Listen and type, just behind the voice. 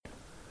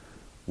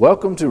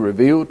Welcome to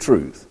Revealed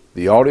Truth,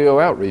 the audio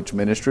outreach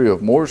ministry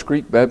of Moores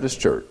Creek Baptist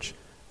Church.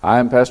 I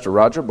am Pastor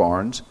Roger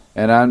Barnes,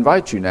 and I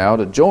invite you now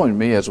to join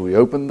me as we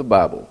open the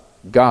Bible,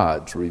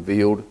 God's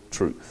Revealed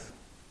Truth.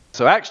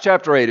 So Acts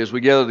chapter 8, as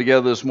we gather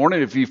together this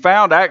morning, if you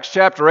found Acts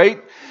chapter 8,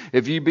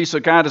 if you'd be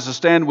so kind as to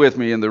stand with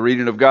me in the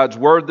reading of God's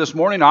Word this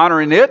morning,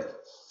 honoring it.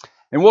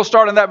 And we'll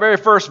start in that very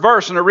first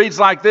verse, and it reads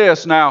like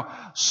this. Now,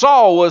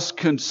 Saul was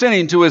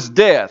consenting to his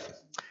death.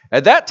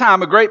 At that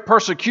time, a great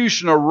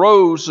persecution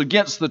arose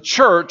against the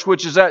church,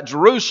 which is at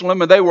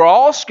Jerusalem, and they were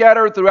all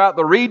scattered throughout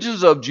the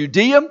regions of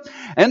Judea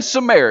and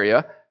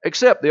Samaria,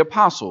 except the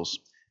apostles.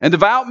 And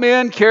devout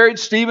men carried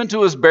Stephen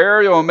to his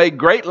burial and made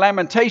great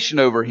lamentation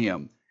over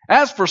him.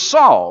 As for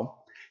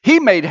Saul, he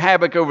made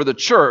havoc over the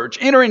church,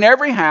 entering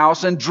every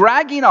house and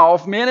dragging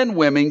off men and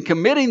women,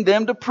 committing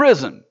them to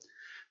prison.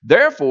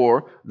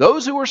 Therefore,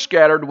 those who were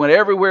scattered went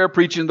everywhere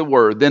preaching the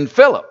word. Then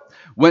Philip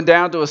went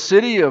down to the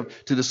city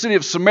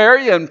of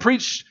Samaria and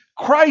preached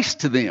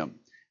Christ to them.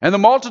 And the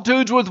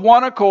multitudes with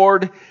one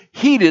accord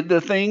heeded the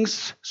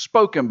things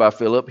spoken by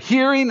Philip,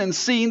 hearing and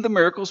seeing the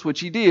miracles which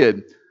he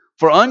did.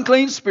 For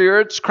unclean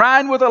spirits,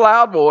 crying with a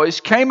loud voice,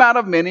 came out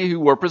of many who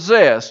were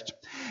possessed,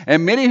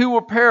 and many who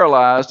were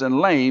paralyzed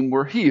and lame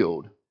were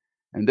healed.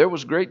 And there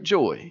was great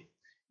joy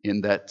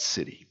in that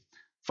city.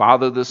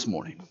 Father, this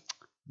morning,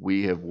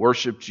 we have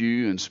worshiped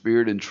you in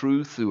spirit and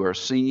truth through our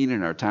singing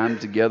and our time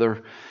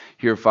together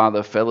here,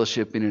 Father,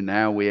 fellowshipping. And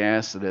now we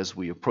ask that as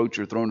we approach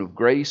your throne of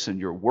grace and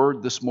your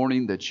word this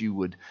morning, that you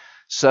would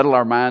settle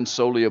our minds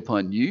solely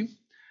upon you.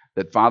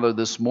 That, Father,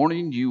 this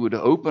morning you would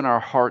open our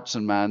hearts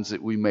and minds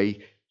that we may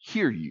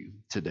hear you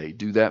today.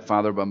 Do that,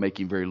 Father, by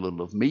making very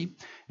little of me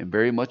and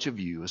very much of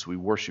you as we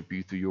worship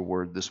you through your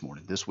word this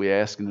morning. This we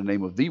ask in the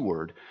name of the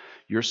word,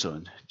 your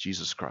Son,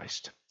 Jesus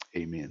Christ.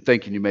 Amen.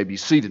 Thank you. You may be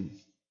seated.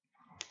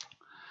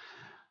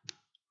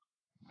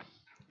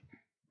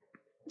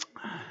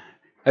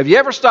 Have you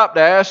ever stopped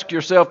to ask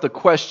yourself the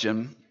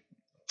question,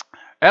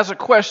 as a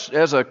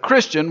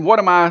Christian, what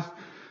am I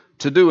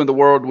to do in the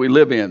world we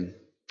live in?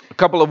 A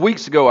couple of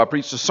weeks ago, I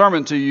preached a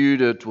sermon to you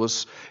that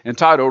was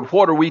entitled,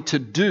 What Are We to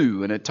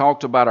Do? And it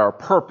talked about our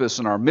purpose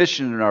and our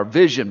mission and our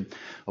vision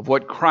of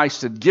what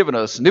Christ had given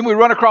us. And then we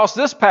run across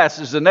this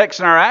passage, the next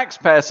in our Acts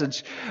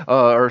passage,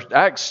 or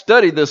Acts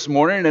study this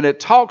morning, and it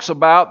talks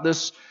about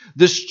this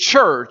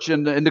church.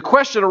 And the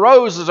question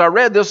arose as I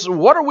read this,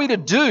 what are we to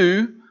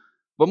do?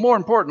 But more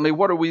importantly,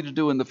 what are we to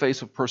do in the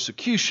face of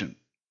persecution?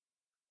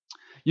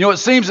 You know, it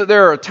seems that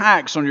there are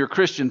attacks on your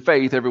Christian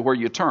faith everywhere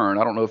you turn.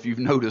 I don't know if you've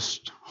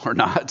noticed or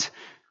not.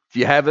 If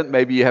you haven't,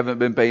 maybe you haven't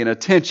been paying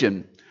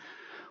attention.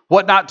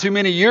 What not too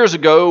many years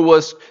ago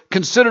was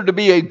considered to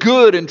be a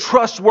good and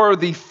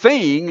trustworthy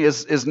thing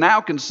is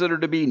now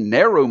considered to be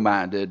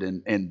narrow-minded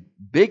and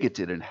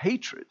bigoted and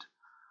hatred.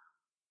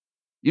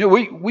 You know,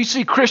 we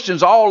see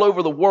Christians all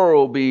over the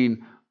world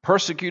being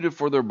persecuted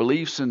for their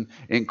beliefs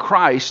in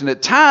Christ. And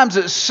at times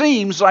it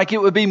seems like it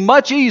would be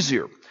much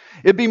easier.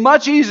 It'd be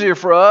much easier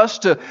for us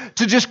to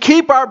just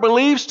keep our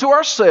beliefs to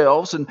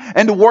ourselves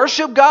and to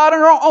worship God in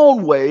our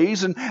own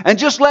ways and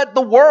just let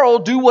the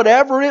world do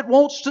whatever it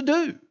wants to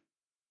do.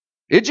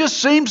 It just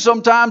seems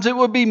sometimes it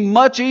would be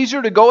much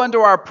easier to go into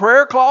our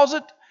prayer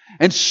closet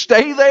and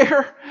stay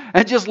there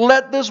and just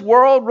let this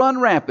world run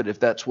rampant if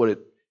that's what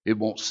it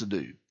wants to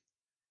do.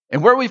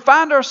 And where we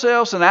find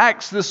ourselves in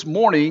Acts this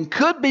morning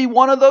could be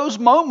one of those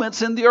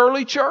moments in the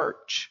early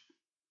church.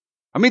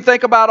 I mean,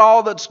 think about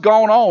all that's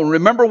gone on.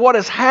 Remember what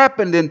has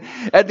happened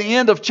at the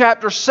end of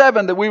chapter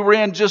 7 that we were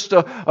in just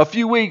a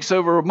few weeks,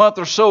 over a month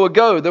or so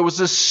ago. There was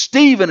this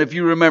Stephen, if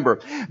you remember.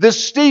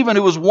 This Stephen,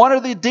 who was one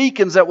of the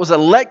deacons that was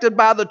elected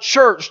by the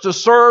church to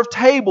serve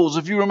tables,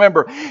 if you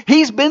remember.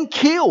 He's been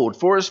killed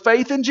for his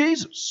faith in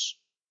Jesus.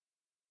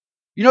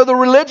 You know, the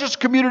religious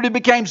community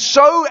became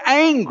so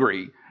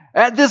angry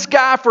at this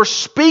guy for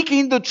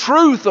speaking the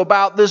truth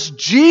about this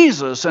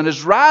Jesus and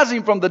his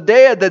rising from the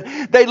dead,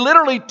 that they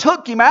literally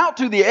took him out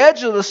to the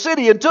edge of the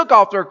city and took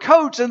off their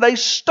coats and they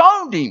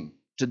stoned him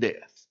to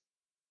death.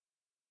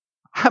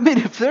 I mean,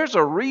 if there's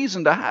a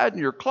reason to hide in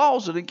your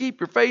closet and keep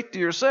your faith to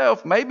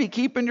yourself, maybe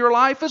keeping your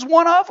life is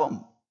one of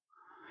them.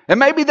 And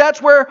maybe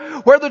that's where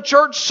the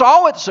church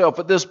saw itself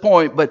at this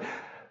point.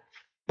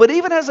 But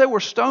even as they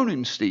were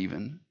stoning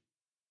Stephen,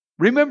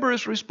 remember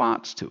his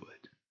response to it.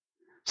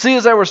 See,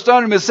 as they were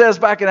stoning him, it says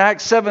back in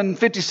Acts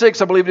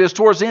 7:56, I believe it is,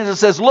 towards the end, it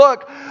says,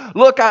 Look,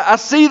 I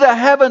see the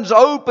heavens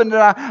opened,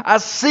 and I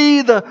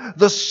see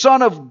the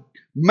Son of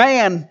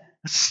Man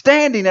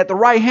standing at the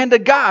right hand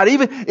of God.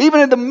 Even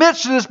in the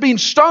midst of this being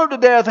stoned to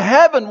death,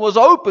 heaven was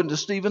open to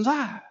Stephen's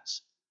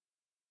eyes.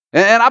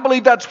 And I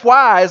believe that's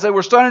why, as they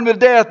were stoning him to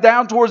death,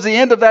 down towards the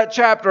end of that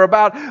chapter,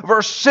 about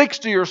verse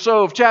 60 or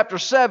so of chapter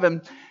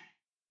 7,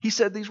 he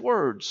said these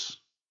words.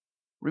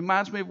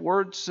 Reminds me of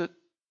words that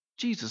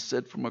Jesus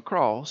said from a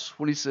cross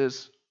when he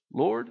says,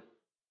 Lord,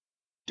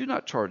 do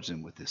not charge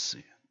them with this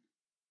sin.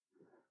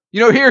 You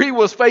know, here he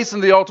was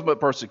facing the ultimate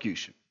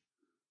persecution.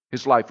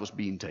 His life was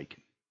being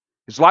taken.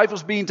 His life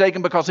was being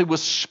taken because he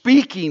was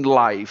speaking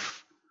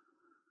life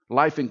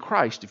Life in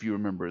Christ, if you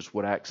remember, is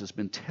what Acts has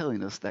been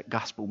telling us that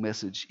gospel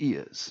message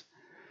is.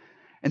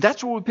 And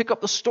that's where we pick up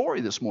the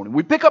story this morning.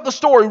 We pick up the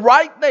story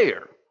right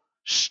there,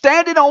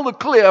 standing on the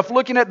cliff,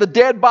 looking at the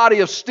dead body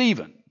of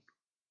Stephen,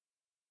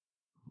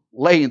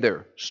 laying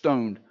there,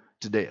 stoned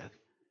to death.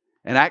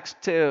 And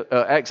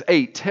Acts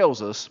 8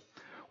 tells us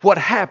what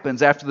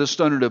happens after the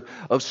stoning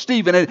of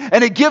Stephen.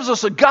 And it gives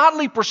us a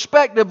godly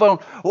perspective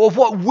of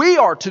what we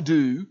are to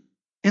do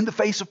in the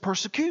face of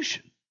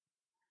persecution.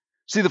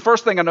 See, the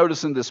first thing I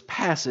noticed in this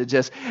passage,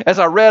 as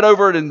I read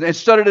over it and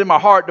studied it in my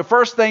heart, the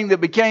first thing that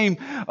became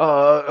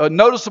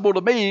noticeable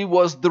to me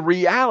was the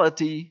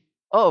reality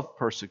of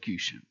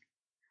persecution.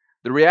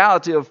 The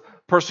reality of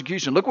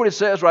persecution. Look what it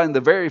says right in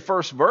the very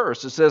first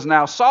verse. It says,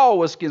 "Now Saul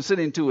was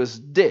consenting to his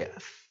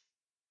death."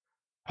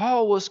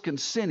 Paul was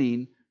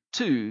consenting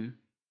to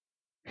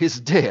his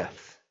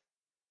death.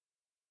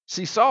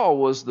 See, Saul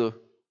was the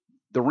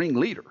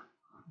ringleader.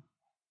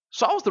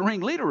 Saul was the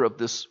ringleader of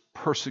this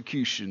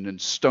persecution and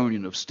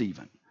stoning of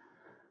Stephen.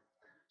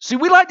 See,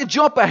 we like to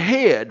jump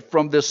ahead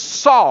from this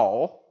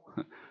Saul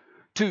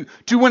to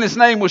when his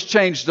name was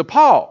changed to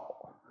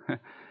Paul.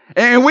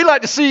 And we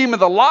like to see him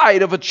in the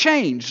light of a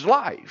changed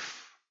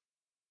life.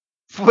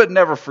 But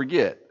never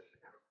forget,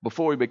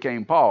 before he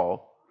became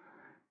Paul,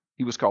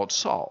 he was called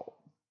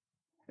Saul.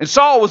 And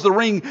Saul was the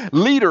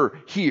ringleader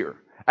here.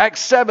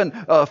 Acts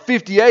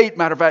 7:58,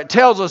 matter of fact,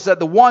 tells us that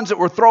the ones that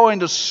were throwing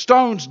the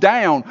stones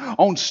down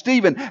on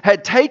Stephen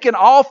had taken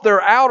off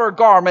their outer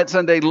garments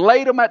and they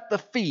laid them at the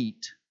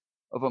feet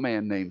of a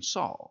man named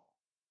Saul.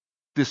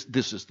 This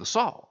is the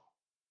Saul.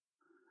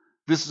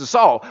 This is the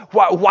Saul.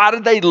 Why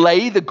did they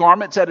lay the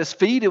garments at his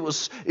feet? It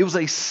was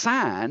a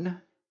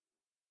sign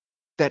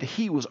that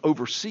he was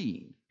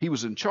overseeing. He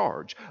was in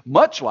charge.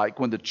 Much like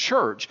when the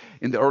church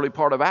in the early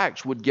part of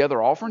Acts would gather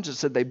offerings, it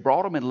said they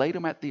brought them and laid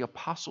them at the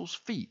apostles'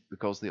 feet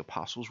because the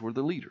apostles were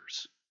the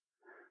leaders.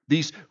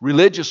 These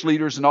religious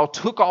leaders and all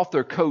took off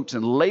their coats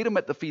and laid them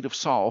at the feet of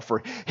Saul,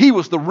 for he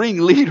was the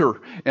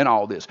ringleader in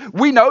all this.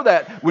 We know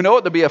that. We know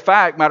it to be a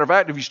fact. Matter of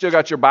fact, if you still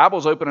got your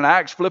Bibles open in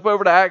Acts, flip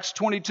over to Acts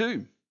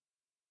 22.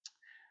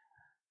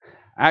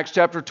 Acts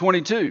chapter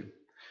 22.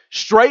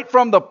 Straight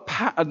from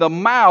the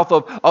mouth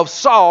of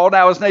Saul.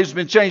 Now his name's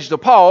been changed to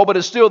Paul, but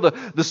it's still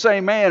the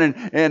same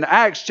man. In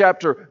Acts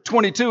chapter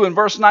 22 and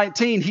verse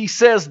 19, he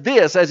says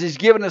this as he's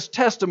giving his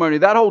testimony.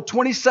 That whole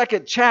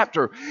 22nd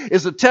chapter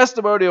is a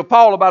testimony of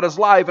Paul about his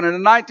life. And in the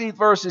 19th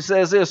verse he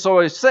says this,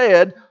 "So he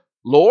said,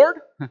 Lord,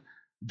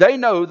 they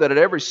know that at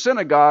every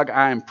synagogue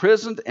I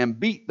imprisoned and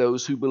beat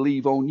those who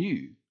believe on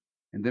you."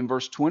 And then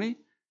verse 20,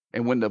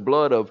 "And when the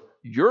blood of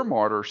your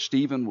martyr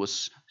Stephen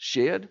was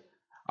shed,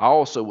 I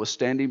also was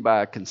standing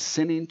by,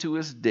 consenting to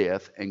his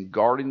death and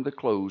guarding the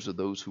clothes of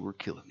those who were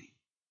killing him."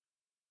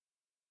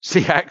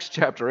 See, Acts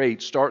chapter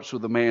 8 starts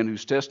with a man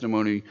whose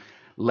testimony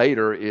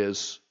later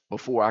is,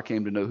 "Before I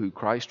came to know who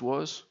Christ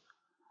was,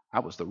 I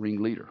was the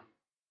ringleader.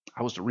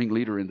 I was the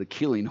ringleader in the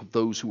killing of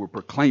those who were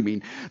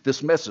proclaiming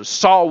this message."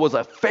 Saul was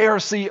a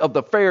Pharisee of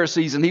the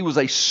Pharisees, and he was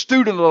a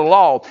student of the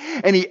law.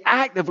 And he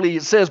actively,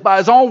 it says by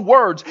his own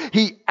words,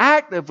 he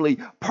actively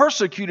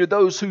persecuted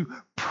those who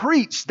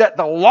preached that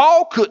the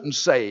law couldn't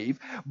save,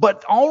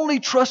 but only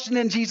trusting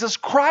in Jesus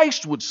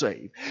Christ would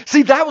save.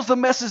 See, that was the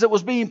message that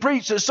was being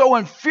preached that so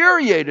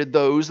infuriated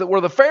those that were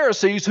the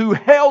Pharisees who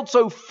held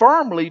so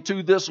firmly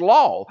to this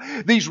law,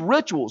 these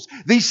rituals,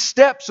 these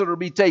steps that are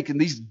being taken,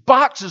 these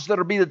boxes that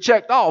are being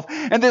checked off.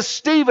 And this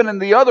Stephen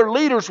and the other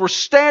leaders were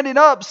standing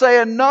up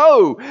saying,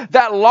 no,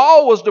 that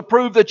law was to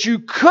prove that you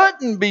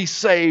couldn't be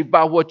saved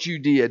by what you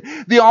did.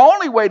 The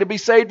only way to be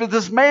saved is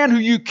this man who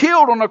you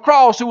killed on the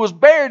cross, who was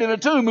buried in a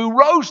tomb, who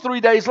rose 3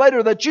 days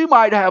later that you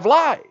might have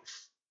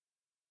life.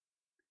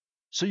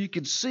 So you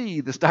can see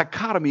this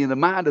dichotomy in the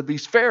mind of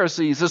these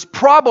Pharisees, this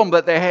problem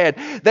that they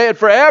had. They had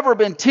forever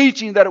been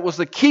teaching that it was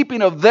the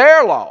keeping of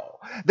their law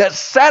that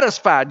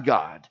satisfied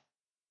God.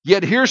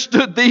 Yet here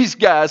stood these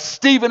guys,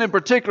 Stephen in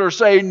particular,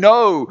 saying,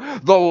 no,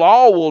 the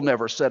law will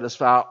never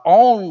satisfy.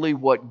 Only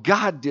what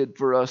God did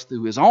for us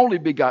through His only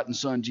begotten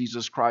Son,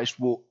 Jesus Christ,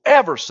 will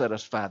ever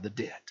satisfy the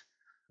debt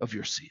of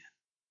your sin.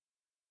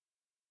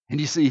 And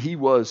you see, he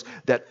was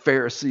that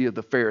Pharisee of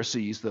the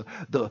Pharisees,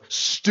 the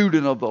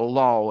student of the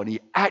law, and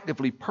he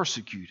actively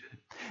persecuted.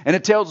 And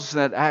it tells us in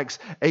that Acts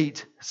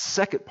 8,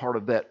 second part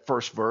of that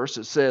first verse,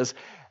 it says,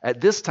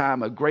 at this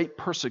time a great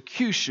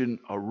persecution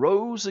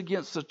arose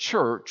against the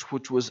church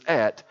which was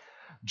at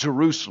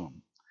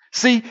Jerusalem.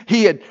 See,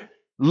 he had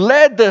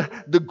led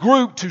the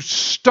group to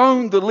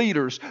stone the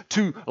leaders,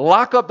 to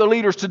lock up the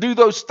leaders, to do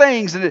those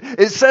things. And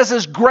it says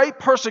this great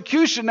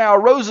persecution now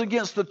arose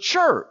against the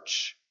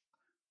church.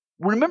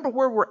 Remember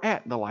where we're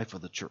at in the life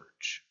of the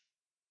church.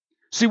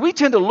 See, we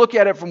tend to look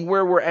at it from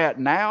where we're at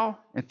now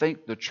and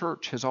think the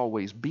church has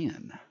always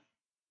been.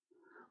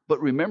 But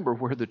remember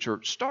where the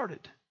church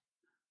started.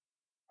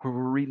 Where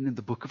we're reading in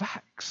the book of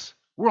Acts.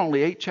 We're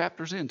only 8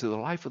 chapters into the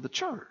life of the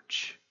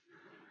church.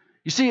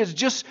 You see, it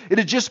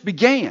had just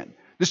began.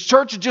 This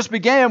church had just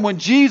began when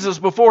Jesus,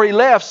 before He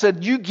left,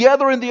 said, you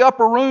gather in the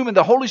upper room and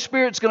the Holy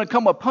Spirit's going to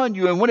come upon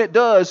you. And when it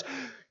does,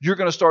 you're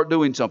going to start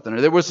doing something.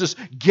 And there was this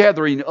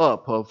gathering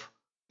up of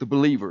the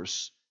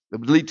believers that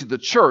would lead to the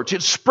church.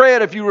 It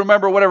spread, if you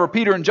remember, whenever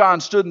Peter and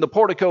John stood in the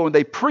portico and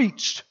they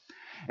preached.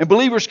 And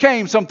believers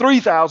came, some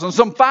 3,000,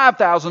 some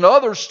 5,000.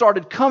 Others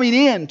started coming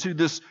into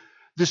this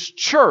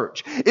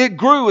church. It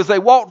grew as they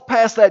walked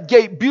past that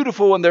gate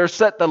beautiful, and there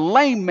sat the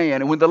lame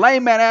man. And when the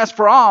lame man asked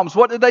for alms,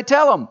 what did they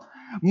tell him?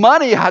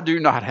 Money I do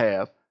not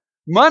have.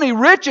 Money,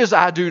 riches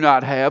I do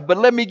not have. But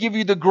let me give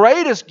you the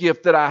greatest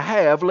gift that I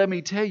have. Let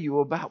me tell you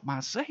about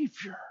my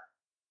Savior.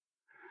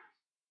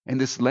 And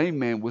this lame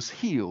man was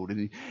healed.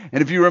 And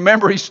if you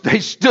remember, they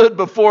stood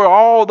before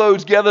all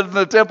those gathered in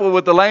the temple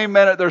with the lame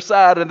man at their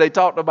side, and they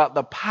talked about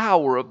the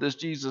power of this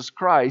Jesus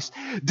Christ,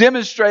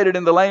 demonstrated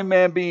in the lame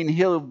man being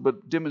healed,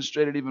 but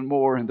demonstrated even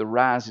more in the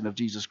rising of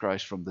Jesus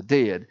Christ from the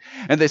dead.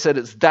 And they said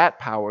it's that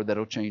power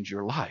that'll change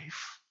your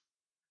life.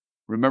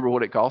 Remember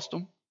what it cost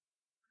them?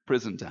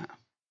 Prison time.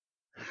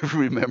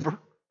 Remember?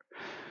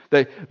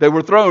 They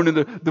were thrown in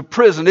the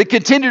prison. It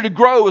continued to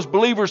grow as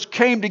believers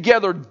came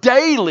together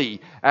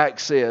daily,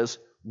 Acts says,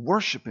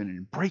 worshiping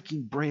and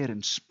breaking bread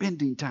and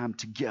spending time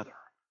together.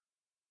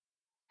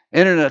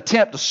 In an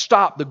attempt to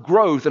stop the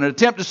growth, an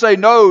attempt to say,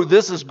 no,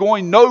 this is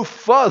going no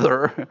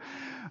further,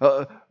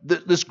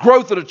 this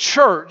growth of the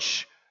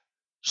church,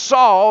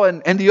 Saul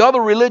and the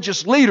other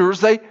religious leaders,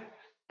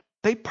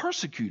 they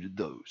persecuted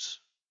those.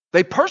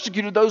 They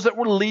persecuted those that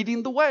were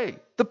leading the way.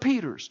 The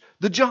Peters,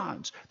 the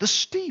Johns, the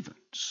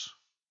Stephens.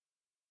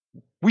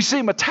 We see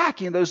them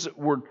attacking those that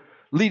were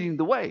leading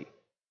the way.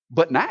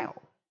 But now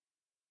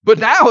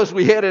as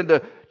we head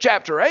into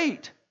chapter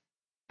 8,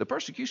 the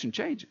persecution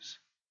changes.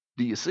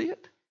 Do you see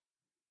it?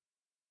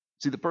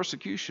 See, the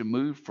persecution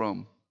moved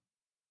from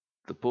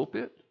the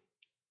pulpit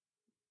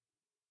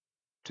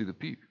to the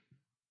pew.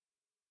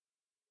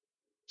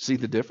 See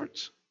the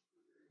difference?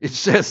 It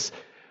says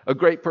a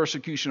great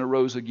persecution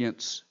arose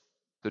against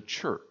the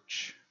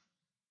church.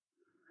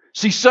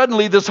 See,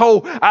 suddenly this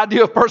whole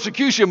idea of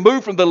persecution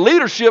moved from the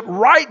leadership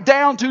right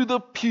down to the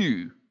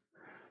pew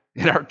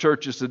in our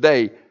churches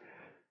today.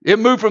 It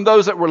moved from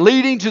those that were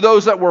leading to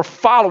those that were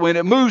following.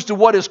 It moves to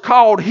what is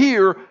called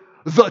here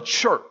the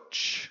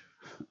church.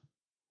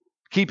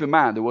 Keep in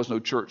mind, there was no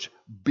church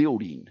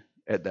building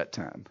at that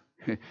time.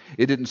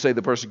 It didn't say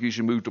the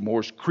persecution moved to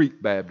Morris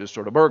Creek Baptist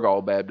or to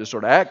Burgall Baptist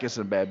or to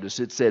Atkinson Baptist.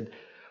 It said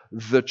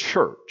the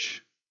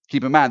church.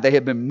 Keep in mind, they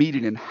had been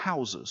meeting in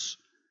houses,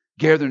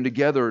 gathering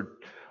together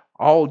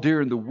all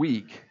during the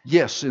week.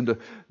 Yes, in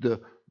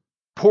the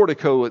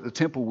portico at the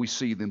temple we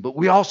see them, but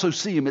we also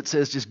see them, it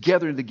says, just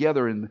gathering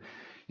together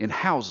in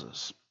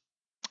houses.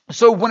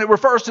 So when it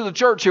refers to the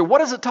church here,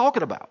 what is it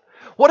talking about?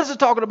 What is it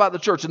talking about the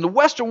church? In the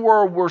Western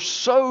world, we're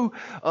so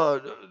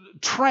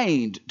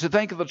trained to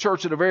think of the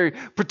church in a very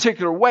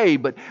particular way,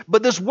 but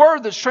this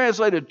word that's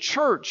translated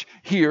church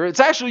here, it's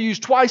actually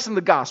used twice in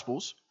the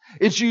Gospels.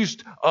 It's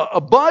used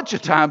a bunch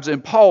of times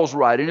in Paul's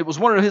writing. It was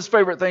one of his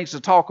favorite things to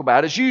talk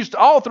about. It's used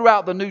all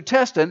throughout the New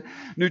Testament,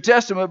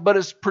 but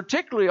it's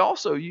particularly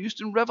also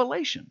used in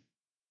Revelation.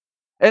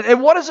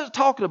 And what is it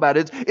talking about?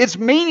 Its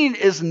meaning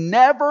is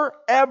never,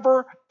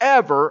 ever,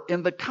 ever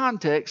in the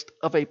context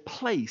of a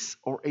place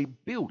or a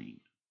building.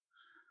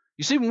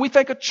 You see, when we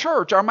think of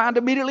church, our mind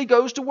immediately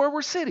goes to where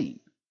we're sitting.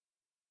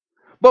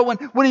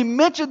 But when he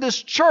mentioned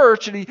this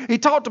church and he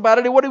talked about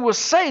it, and what he was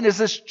saying is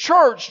this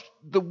church,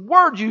 the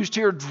word used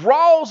here,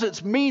 draws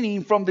its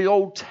meaning from the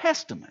Old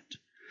Testament.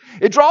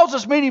 It draws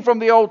its meaning from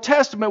the Old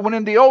Testament when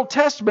in the Old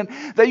Testament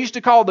they used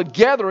to call the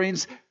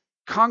gatherings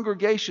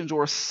congregations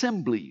or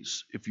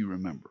assemblies, if you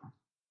remember.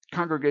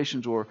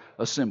 Congregations or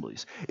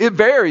assemblies. It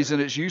varies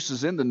in its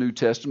uses in the New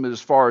Testament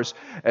as far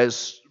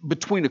as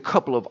between a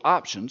couple of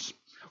options.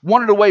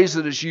 One of the ways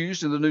that it's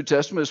used in the New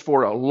Testament is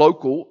for a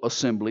local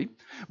assembly,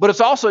 but it's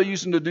also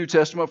used in the New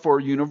Testament for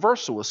a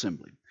universal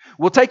assembly.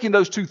 Well, taking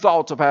those two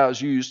thoughts of how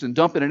it's used and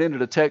dumping it into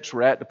the text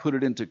we're at to put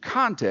it into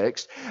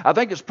context, I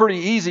think it's pretty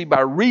easy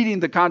by reading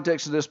the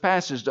context of this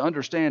passage to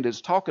understand it's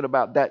talking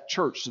about that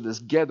church that is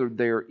gathered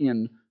there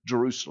in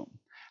Jerusalem.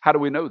 How do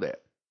we know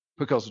that?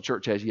 Because the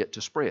church has yet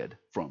to spread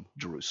from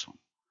Jerusalem.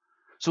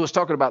 So it's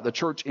talking about the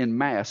church in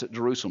mass at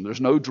Jerusalem.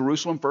 There's no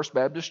Jerusalem First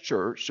Baptist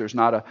Church. There's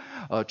not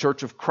a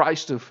Church of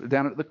Christ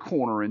down at the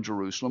corner in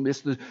Jerusalem.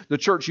 It's the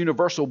church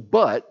universal,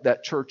 but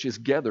that church is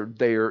gathered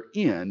there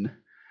in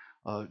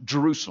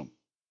Jerusalem.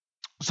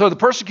 So the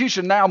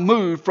persecution now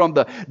moved from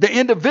the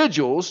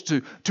individuals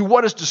to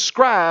what is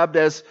described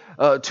as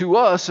to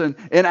us in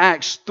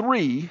Acts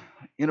 3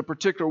 in a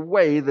particular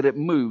way that it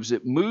moves.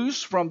 It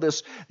moves from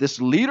this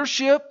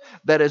leadership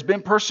that has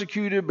been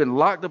persecuted, been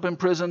locked up in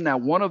prison. Now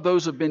one of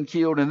those have been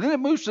killed. And then it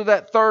moves to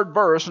that third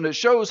verse and it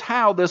shows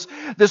how this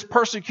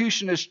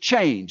persecution has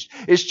changed.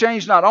 It's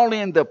changed not only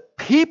in the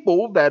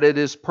people that it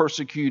is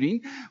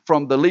persecuting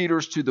from the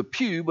leaders to the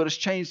pew, but it's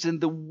changed in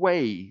the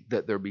way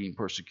that they're being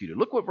persecuted.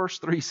 Look what verse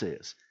 3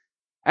 says.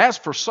 As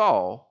for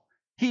Saul,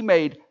 he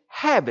made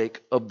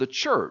havoc of the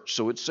church.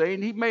 So it's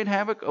saying he made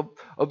havoc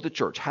of the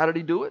church. How did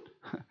he do it?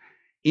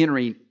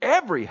 Entering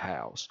every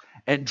house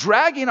and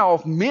dragging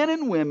off men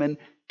and women,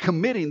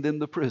 committing them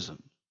to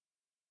prison.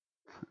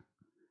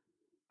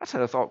 That's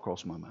had a thought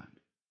cross my mind.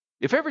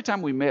 If every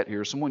time we met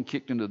here, someone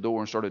kicked into the door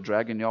and started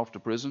dragging you off to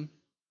prison,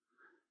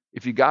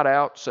 if you got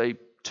out, say,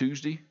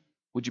 Tuesday,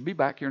 would you be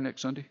back here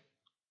next Sunday?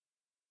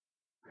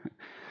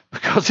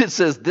 Because it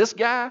says this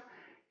guy,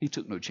 he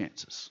took no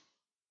chances.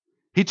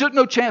 He took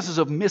no chances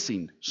of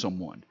missing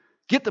someone.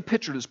 Get the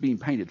picture that's being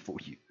painted for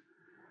you.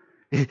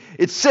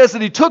 It says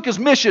that he took his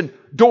mission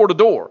door to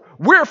door.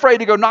 We're afraid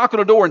to go knock on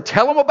a door and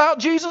tell them about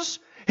Jesus.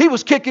 He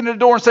was kicking in the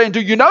door and saying,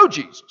 do you know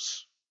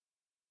Jesus?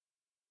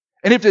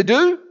 And if they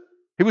do,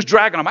 he was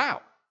dragging them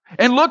out.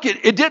 And look,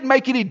 it didn't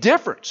make any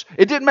difference.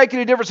 It didn't make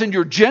any difference in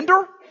your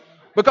gender,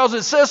 because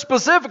it says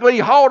specifically he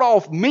hauled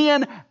off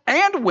men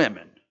and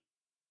women.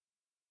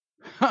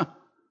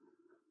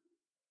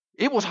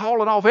 It was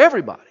hauling off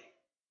everybody.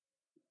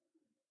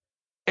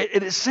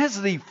 And it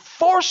says that he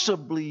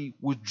forcibly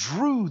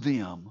withdrew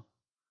them,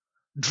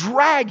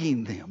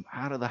 dragging them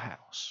out of the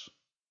house,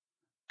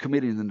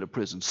 committing them to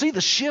prison. See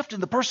the shift in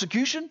the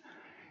persecution?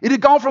 It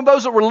had gone from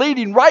those that were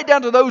leading right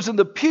down to those in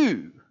the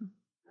pew.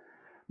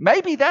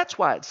 Maybe that's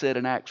why it said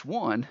in Acts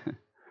 1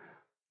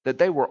 that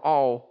they were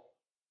all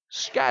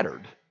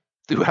scattered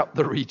throughout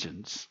the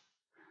regions.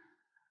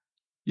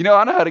 You know,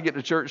 I know how to get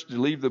the church to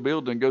leave the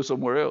building and go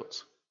somewhere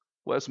else.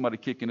 We'll have somebody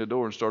kick in the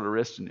door and start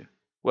arresting you.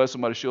 We'll have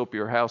somebody show up at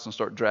your house and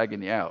start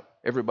dragging you out.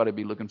 Everybody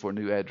be looking for a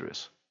new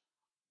address.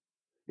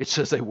 It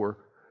says they were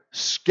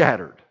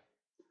scattered.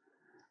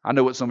 I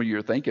know what some of you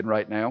are thinking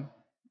right now.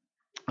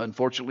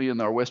 Unfortunately,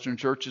 in our Western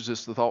churches,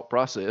 it's the thought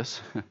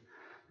process.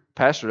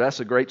 Pastor, that's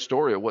a great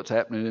story of what's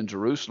happening in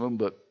Jerusalem,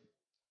 but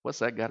what's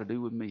that got to do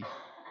with me?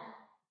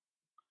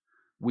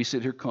 We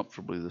sit here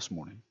comfortably this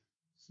morning.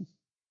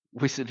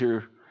 We sit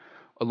here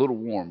a little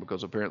warm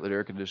because apparently the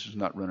air conditioner's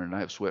not running and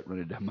I have sweat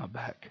running down my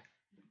back.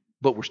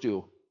 But we're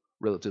still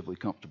relatively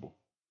comfortable.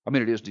 I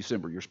mean, it is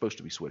December. You're supposed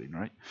to be sweating,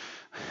 right?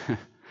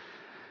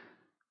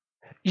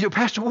 You know,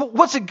 Pastor,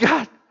 what's it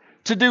got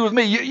to do with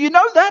me? You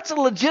know, that's a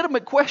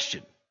legitimate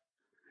question.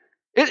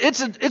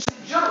 It's a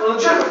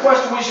legitimate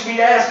question we should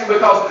be asking,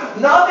 because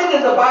nothing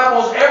in the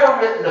Bible is ever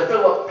written to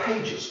fill up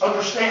pages.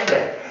 Understand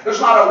that. There's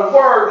not a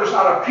word, there's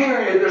not a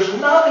period, there's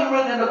nothing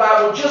written in the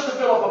Bible just to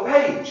fill up a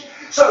page.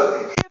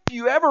 So if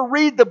you ever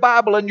read the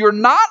Bible and you're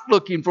not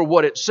looking for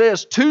what it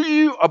says to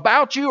you,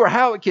 about you, or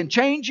how it can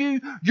change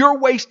you, you're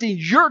wasting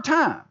your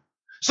time.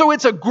 So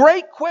it's a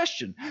great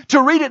question to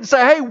read it and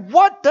say, hey,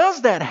 what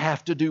does that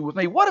have to do with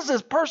me? What is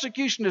this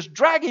persecution that's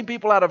dragging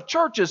people out of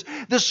churches,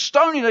 this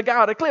stoning a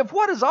guy at a cliff?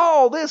 What does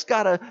all this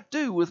got to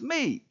do with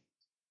me?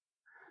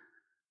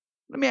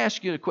 Let me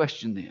ask you a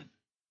question then.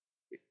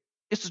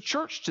 Is the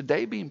church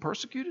today being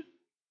persecuted?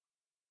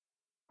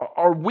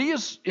 Are we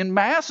as en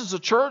masse as a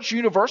church,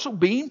 universal,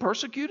 being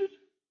persecuted?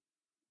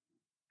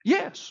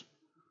 Yes.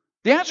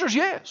 The answer is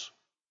yes.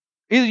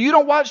 Either you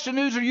don't watch the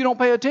news or you don't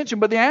pay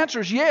attention, but the answer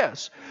is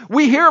yes.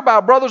 We hear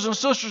about brothers and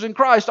sisters in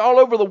Christ all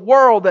over the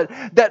world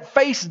that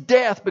face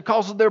death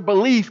because of their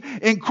belief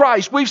in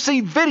Christ. We've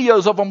seen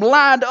videos of them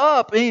lined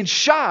up being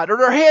shot or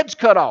their heads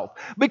cut off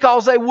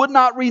because they would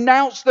not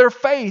renounce their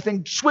faith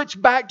and switch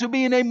back to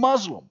being a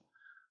Muslim.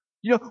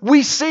 You know,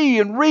 we see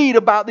and read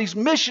about these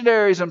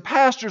missionaries and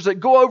pastors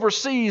that go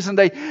overseas and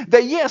they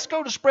yes,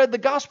 go to spread the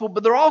gospel,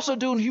 but they're also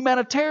doing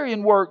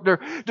humanitarian work.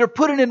 They're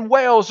putting in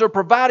wells, they're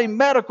providing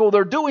medical,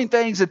 they're doing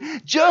things.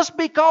 And just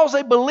because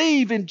they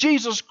believe in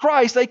Jesus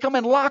Christ, they come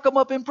and lock them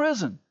up in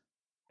prison.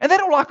 And they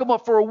don't lock them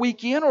up for a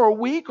weekend or a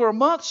week or a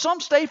month.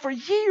 Some stay for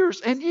years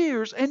and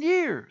years and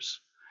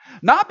years.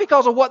 Not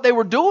because of what they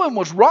were doing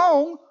was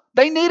wrong.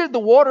 They needed the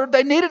water.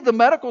 They needed the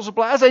medical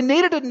supplies. They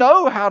needed to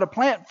know how to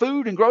plant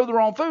food and grow their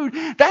own food.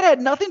 That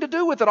had nothing to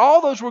do with it. All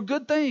those were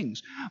good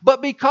things.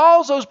 But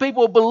because those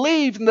people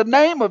believed in the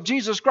name of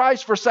Jesus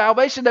Christ for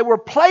salvation, they were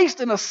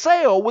placed in a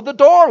cell with the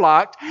door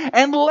locked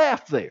and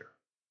left there.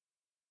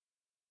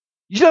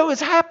 You know,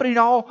 it's happening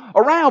all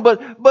around.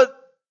 But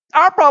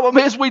our problem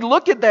is we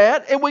look at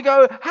that and we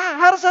go,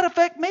 how does that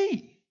affect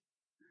me?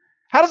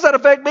 How does that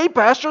affect me,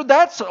 Pastor?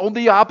 That's on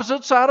the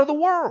opposite side of the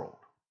world.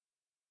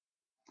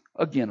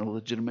 Again, a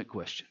legitimate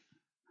question.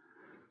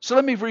 So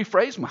let me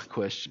rephrase my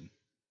question.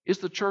 Is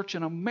the church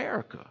in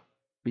America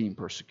being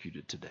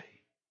persecuted today?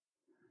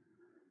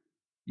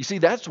 You see,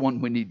 that's one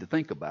we need to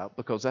think about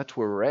because that's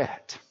where we're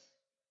at.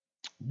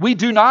 We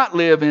do not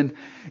live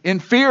in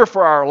fear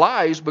for our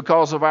lives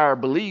because of our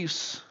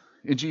beliefs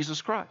in Jesus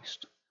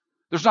Christ.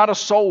 There's not a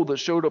soul that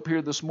showed up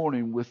here this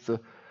morning with the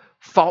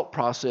thought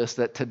process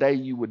that today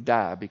you would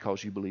die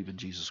because you believe in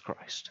Jesus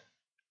Christ.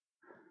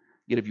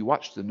 Yet if you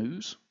watch the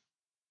news,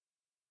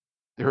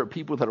 there are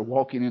people that are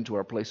walking into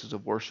our places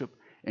of worship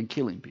and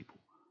killing people.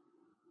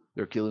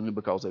 They're killing them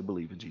because they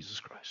believe in Jesus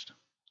Christ.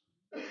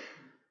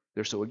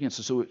 They're so against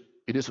it. So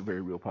it is a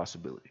very real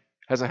possibility.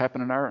 Has it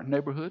happened in our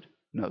neighborhood?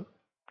 No.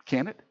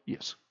 Can it?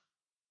 Yes.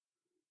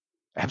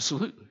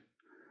 Absolutely.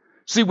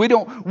 See, we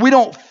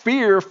don't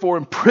fear for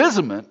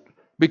imprisonment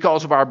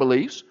because of our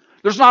beliefs.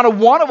 There's not a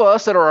one of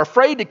us that are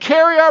afraid to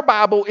carry our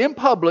Bible in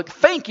public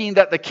thinking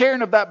that the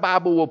carrying of that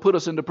Bible will put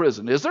us into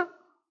prison. Is there?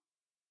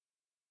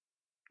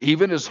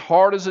 Even as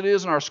hard as it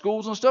is in our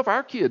schools and stuff,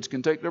 our kids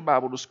can take their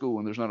Bible to school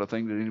and there's not a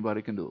thing that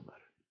anybody can do about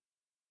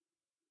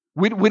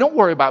it. We don't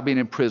worry about being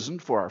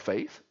imprisoned for our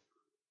faith.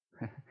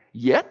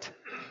 Yet,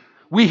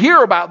 we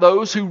hear about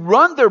those who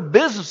run their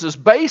businesses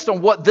based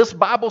on what this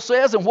Bible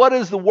says and what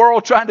is the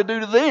world trying to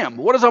do to them.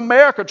 What is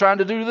America trying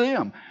to do to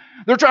them?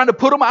 They're trying to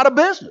put them out of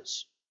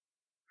business.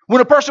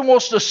 When a person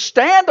wants to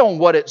stand on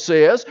what it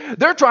says,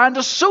 they're trying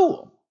to sue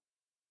them.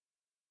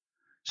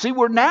 See,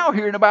 we're now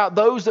hearing about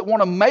those that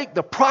want to make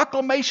the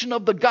proclamation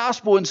of the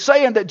gospel and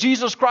saying that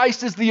Jesus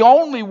Christ is the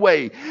only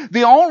way,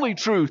 the only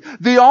truth,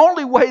 the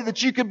only way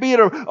that you can be in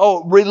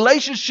a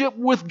relationship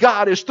with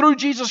God is through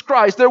Jesus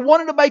Christ. They're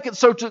wanting to make it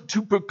so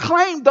to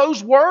proclaim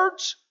those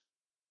words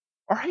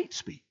are hate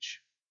speech.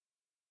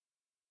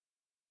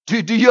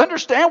 Do you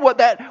understand what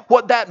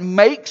that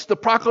makes the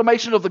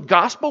proclamation of the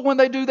gospel when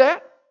they do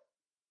that?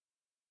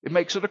 It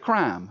makes it a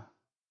crime.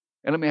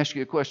 And let me ask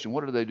you a question.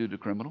 What do they do to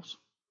criminals?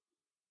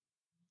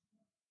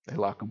 They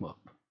lock them up.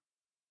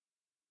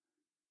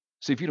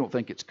 See, if you don't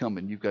think it's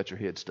coming, you've got your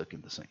head stuck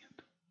in the sand.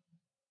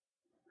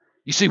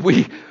 You see,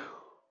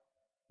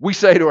 we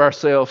say to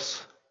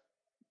ourselves,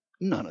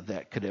 none of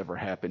that could ever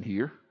happen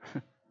here.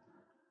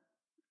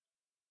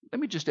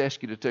 Let me just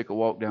ask you to take a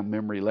walk down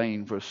memory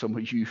lane for some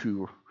of you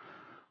who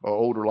are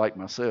older like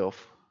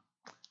myself.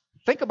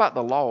 Think about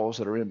the laws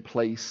that are in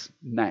place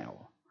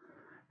now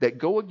that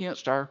go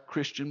against our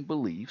Christian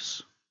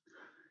beliefs,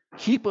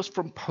 keep us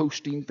from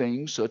posting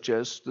things such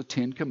as the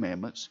Ten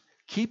Commandments,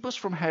 keep us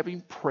from having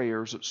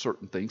prayers at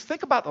certain things.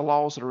 Think about the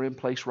laws that are in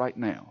place right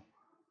now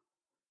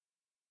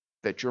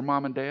that your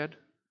mom and dad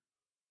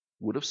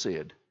would have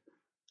said,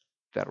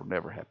 that'll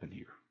never happen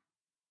here.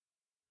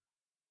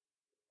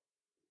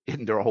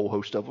 Isn't there a whole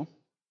host of them?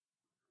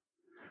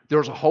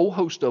 There's a whole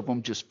host of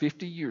them just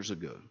 50 years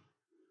ago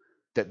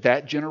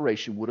that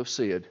generation would have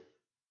said,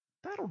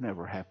 that'll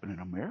never happen in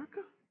America.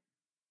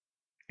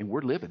 And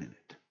we're living in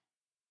it.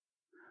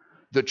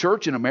 The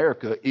church in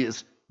America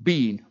is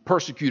being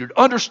persecuted.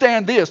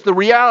 Understand this. The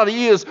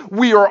reality is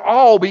we are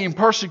all being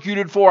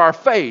persecuted for our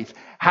faith.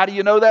 How do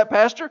you know that,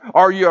 Pastor?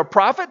 Are you a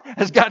prophet?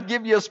 Has God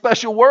given you a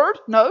special word?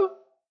 No.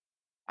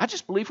 I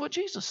just believe what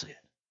Jesus said.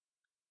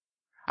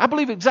 I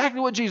believe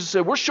exactly what Jesus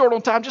said. We're short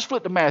on time. Just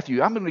flip to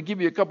Matthew. I'm going to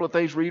give you a couple of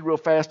things to read real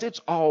fast.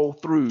 It's all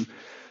through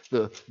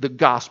the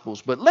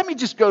Gospels. But let me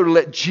just go to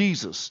let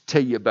Jesus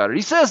tell you about it.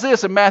 He says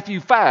this in Matthew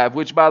 5,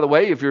 which, by the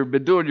way, if you've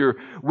been doing your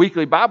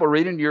weekly Bible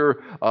reading,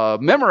 you're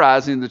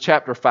memorizing the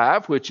chapter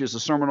 5, which is the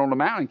Sermon on the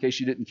Mount, in case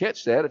you didn't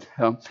catch that.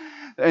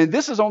 And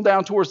this is on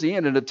down towards the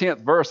end in the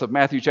 10th verse of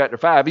Matthew chapter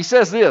 5. He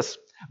says this,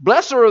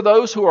 "Blessed are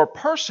those who are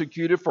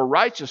persecuted for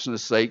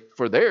righteousness' sake,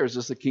 for theirs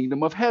is the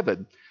kingdom of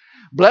heaven.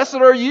 Blessed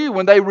are you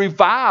when they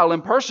revile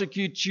and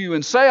persecute you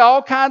and say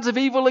all kinds of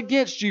evil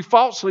against you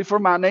falsely for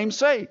my name's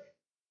sake."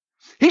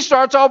 He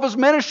starts off his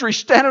ministry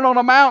standing on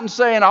a mountain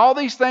saying all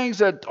these things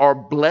that are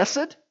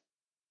blessed,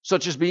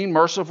 such as being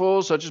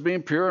merciful, such as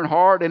being pure in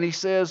heart. And he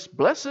says,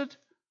 blessed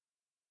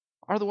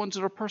are the ones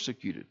that are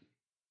persecuted.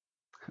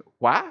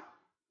 Why?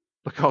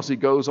 Because he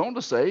goes on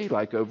to say,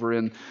 like over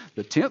in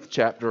the 10th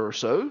chapter or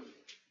so,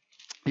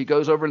 he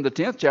goes over in the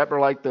 10th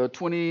chapter, like the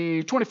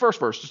 21st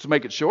verse, just to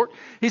make it short.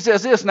 He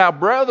says this, "Now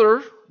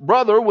brother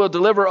will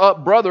deliver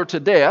up brother to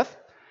death,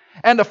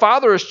 and the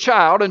father his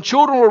child, and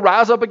children will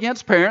rise up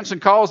against parents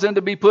and cause them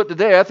to be put to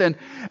death,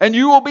 and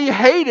you will be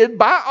hated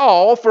by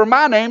all for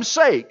my name's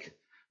sake,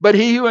 but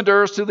he who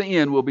endures to the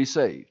end will be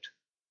saved."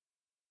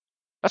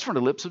 That's from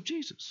the lips of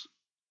Jesus.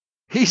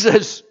 He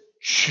says,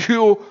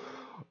 you'll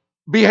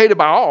be hated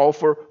by all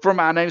for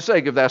my name's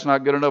sake. If that's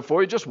not good enough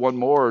for you, just one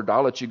more,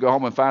 I'll let you go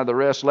home and find the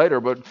rest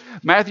later. But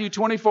Matthew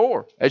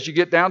 24, as you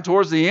get down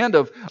towards the end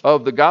of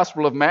the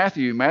Gospel of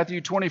Matthew, Matthew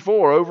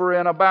 24, over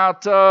in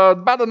about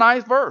the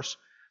ninth verse.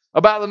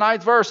 About the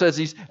ninth verse, as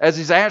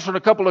he's answering a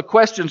couple of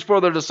questions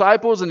for the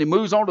disciples, and he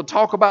moves on to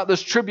talk about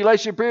this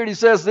tribulation period. He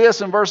says this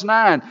in verse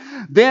 9,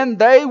 "Then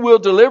they will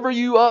deliver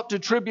you up to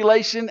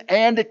tribulation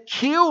and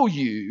kill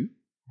you,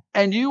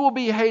 and you will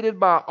be hated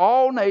by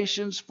all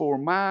nations for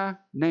my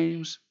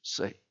name's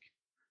sake."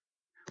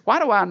 Why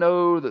do I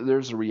know that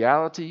there's a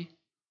reality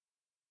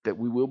that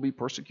we will be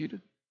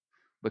persecuted?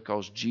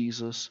 Because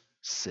Jesus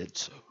said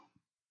so.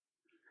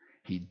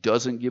 He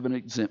doesn't give an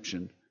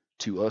exemption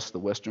to us, the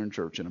Western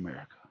Church in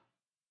America.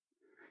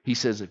 He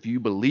says, if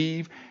you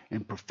believe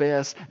and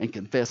profess and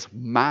confess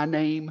my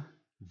name,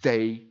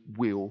 they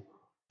will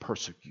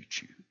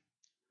persecute you.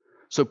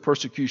 So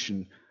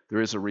persecution,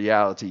 there is a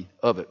reality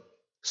of it.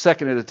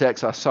 Second in the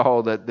text, I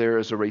saw that there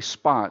is a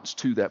response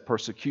to that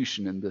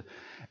persecution in the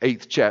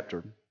 8th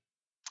chapter.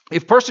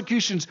 If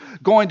persecution's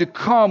going to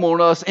come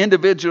on us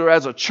individually or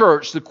as a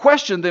church, the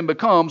question then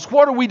becomes,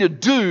 what are we to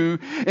do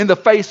in the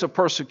face of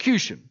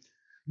persecution?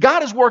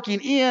 God is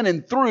working in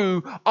and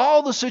through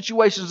all the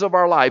situations of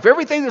our life,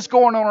 everything that's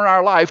going on in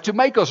our life to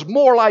make us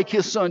more like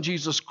His Son,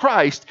 Jesus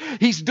Christ.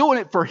 He's doing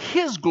it for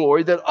His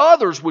glory, that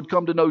others would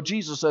come to know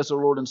Jesus as their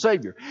Lord and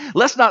Savior.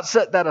 Let's not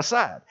set that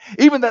aside.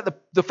 Even that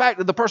the fact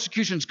that the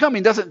persecution is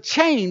coming doesn't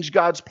change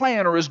God's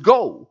plan or His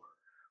goal.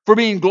 for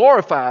being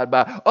glorified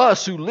by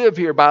us who live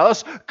here, by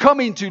us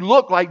coming to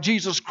look like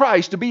Jesus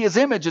Christ, to be His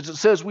image, as it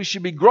says we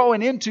should be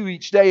growing into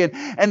each day,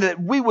 and that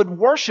we would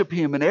worship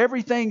Him in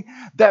everything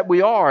that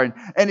we are.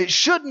 And it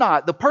should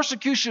not, the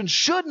persecution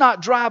should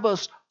not drive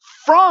us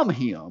from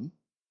Him,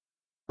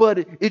 but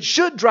it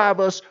should drive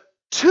us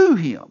to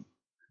Him,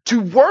 to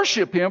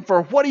worship Him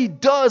for what He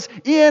does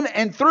in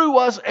and through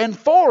us and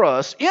for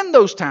us in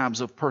those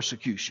times of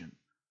persecution.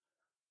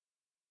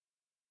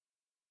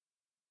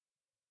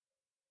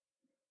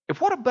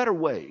 What a better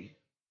way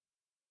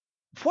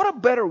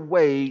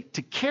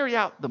to carry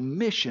out the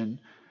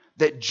mission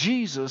that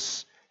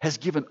Jesus has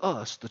given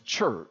us, the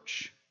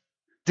church,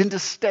 than to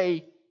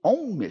stay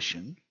on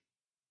mission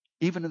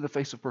even in the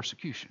face of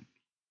persecution.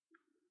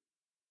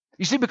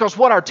 You see, because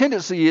what our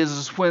tendency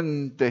is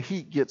when the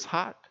heat gets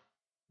hot,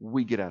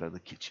 we get out of the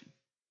kitchen.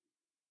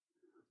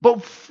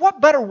 But what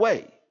better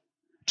way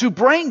to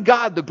bring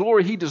God the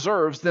glory He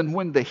deserves than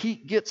when the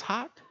heat gets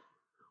hot,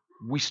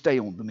 we stay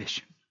on the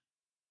mission.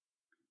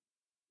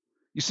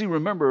 You see,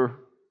 remember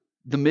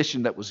the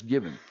mission that was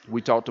given.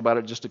 We talked about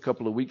it just a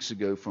couple of weeks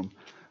ago from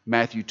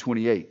Matthew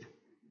 28.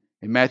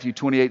 In Matthew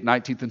 28,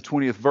 19th and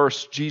 20th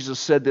verse, Jesus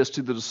said this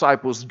to the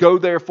disciples, "Go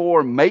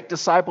therefore and make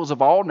disciples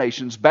of all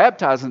nations,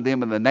 baptizing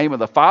them in the name of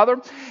the Father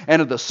and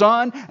of the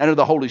Son and of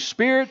the Holy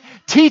Spirit,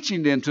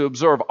 teaching them to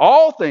observe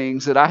all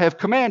things that I have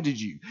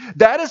commanded you."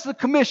 That is the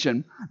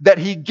commission that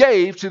He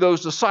gave to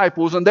those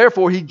disciples, and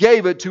therefore He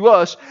gave it to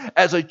us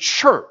as a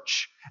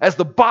church. As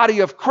the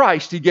body of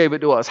Christ, He gave it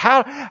to us.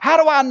 How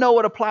do I know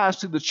it applies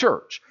to the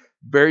church?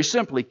 Very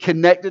simply,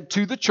 connected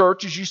to the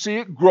church as you see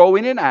it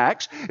growing in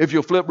Acts. If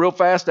you'll flip real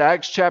fast to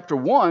Acts chapter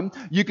 1,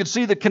 you can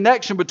see the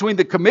connection between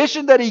the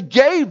commission that He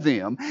gave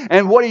them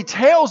and what He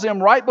tells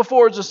them right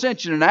before His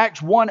ascension in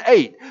Acts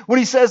 1:8, when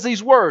He says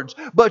these words,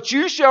 "But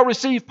you shall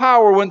receive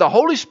power when the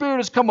Holy Spirit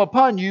has come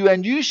upon you,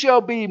 and you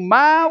shall be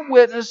my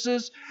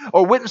witnesses,"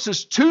 or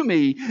witnesses to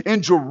me,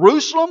 "in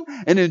Jerusalem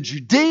and in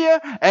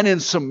Judea and in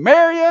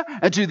Samaria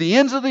and to the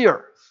ends of the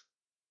earth."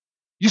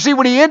 You see,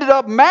 when he ended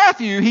up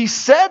Matthew, he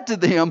said to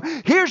them,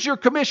 here's your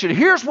commission.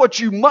 Here's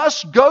what you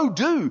must go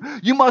do.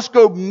 You must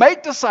go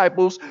make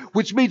disciples,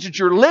 which means that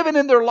you're living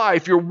in their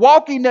life. You're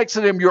walking next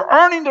to them. You're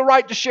earning the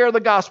right to share the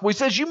gospel. He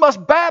says you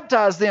must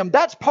baptize them.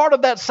 That's part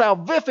of that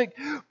salvific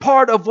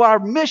part of our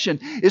mission,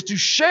 is to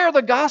share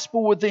the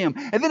gospel with them.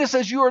 And then it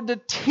says you are to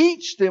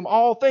teach them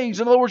all things.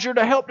 In other words, you're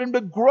to help them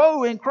to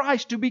grow in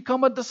Christ, to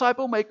become a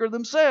disciple maker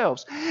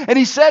themselves. And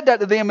he said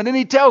that to them, and then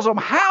he tells them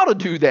how to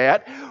do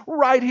that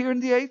right here in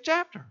the 8th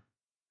chapter.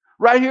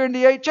 Right here in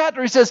the 8th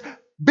chapter, he says,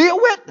 be a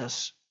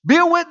witness. Be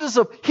a witness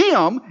of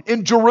Him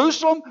in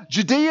Jerusalem,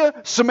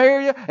 Judea,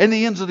 Samaria, and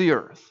the ends of the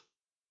earth.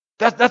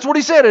 That's what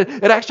he said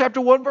in Acts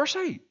chapter 1, verse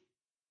 8.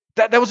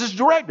 That was his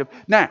directive.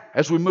 Now,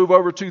 as we move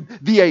over to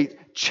the 8th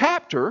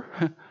chapter,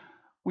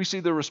 we see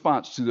the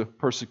response to the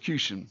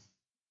persecution.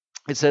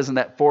 It says in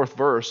that 4th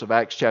verse of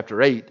Acts chapter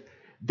 8,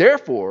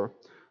 "Therefore,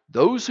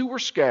 those who were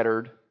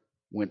scattered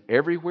went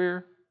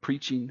everywhere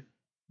preaching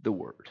the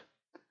word."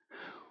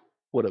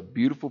 What a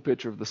beautiful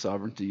picture of the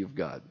sovereignty of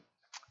God.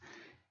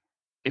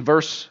 In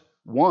verse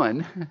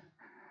 1,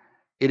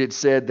 it had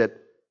said that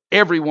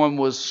everyone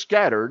was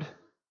scattered,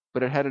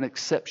 but it had an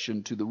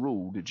exception to the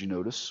rule. Did you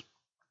notice?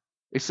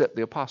 Except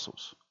the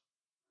apostles.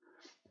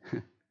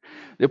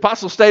 The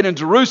apostles stayed in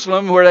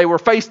Jerusalem, where they were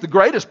faced the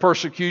greatest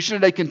persecution,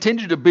 and they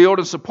continued to build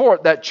and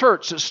support that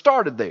church that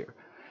started there.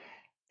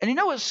 And you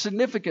know, it's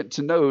significant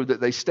to know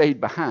that they stayed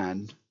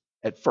behind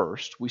at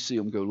first. We see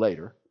them go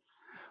later.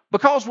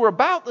 Because we're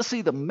about to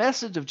see the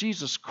message of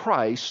Jesus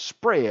Christ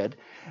spread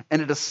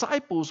and the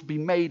disciples be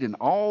made in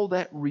all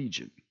that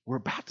region. We're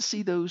about to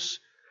see those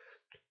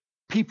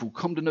people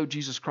come to know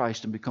Jesus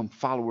Christ and become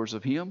followers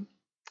of Him.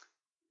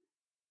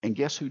 And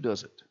guess who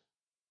does it?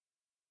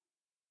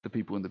 The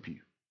people in the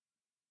pew.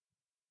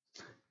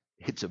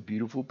 It's a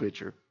beautiful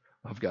picture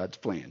of God's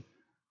plan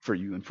for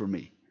you and for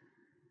me.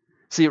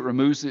 See, it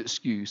removes the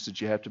excuse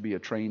that you have to be a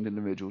trained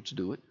individual to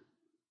do it.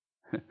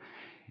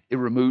 It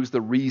removes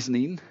the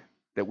reasoning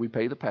that we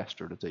pay the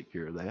pastor to take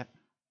care of that.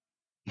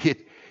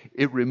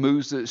 It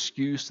removes the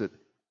excuse that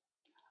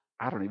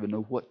I don't even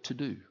know what to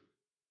do.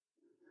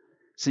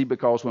 See,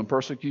 because when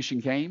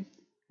persecution came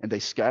and they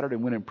scattered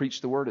and went and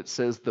preached the word, it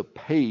says the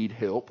paid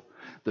help,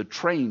 the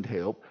trained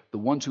help, the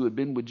ones who had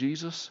been with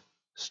Jesus,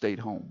 stayed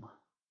home.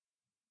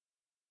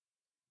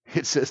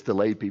 It says the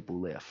lay people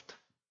left.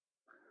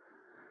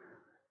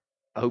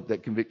 I hope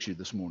that convicts you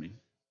this morning.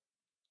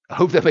 I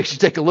hope that makes you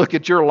take a look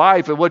at your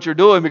life and what you're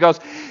doing, because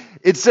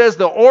it says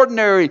the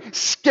ordinary,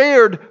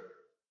 scared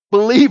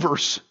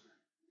believers,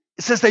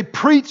 it says they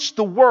preached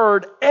the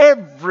word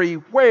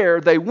everywhere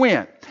they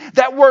went.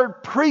 That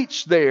word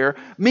preach there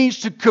means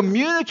to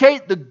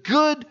communicate the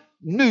good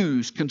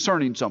news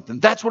concerning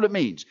something. That's what it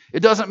means. It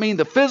doesn't mean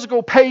the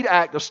physical paid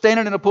act of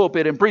standing in a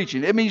pulpit and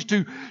preaching. It means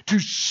to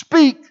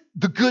speak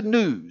the good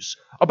news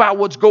about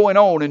what's going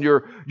on in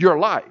your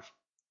life.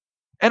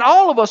 And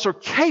all of us are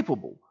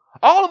capable.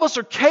 All of us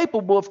are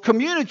capable of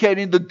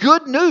communicating the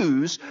good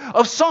news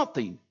of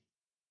something,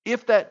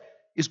 if that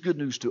is good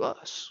news to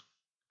us.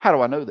 How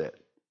do I know that?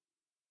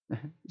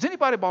 Has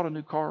anybody bought a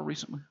new car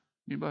recently?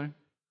 Anybody?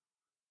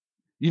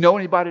 You know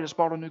anybody that's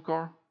bought a new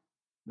car?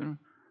 You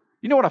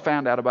know what I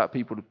found out about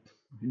people,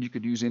 and you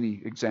could use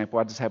any example,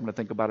 I just happen to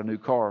think about a new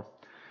car.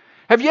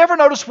 Have you ever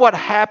noticed what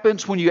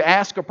happens when you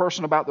ask a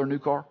person about their new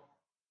car?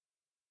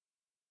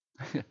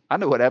 I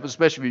know what happens,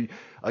 especially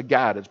a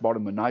guy that's bought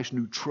him a nice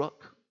new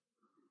truck.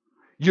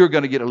 You're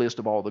going to get a list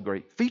of all the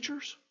great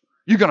features.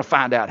 You're going to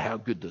find out how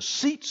good the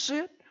seats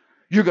sit.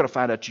 You're going to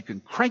find out you can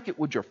crank it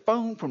with your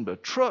phone from the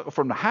truck or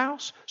from the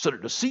house so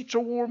that the seats are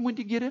warm when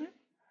you get in it.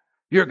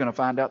 You're going to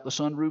find out the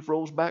sunroof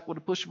rolls back with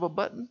a push of a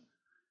button.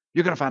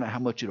 You're going to find out how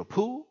much it'll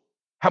pull,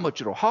 how much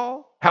it'll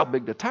haul, how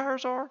big the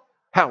tires are,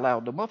 how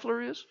loud the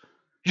muffler is.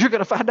 You're going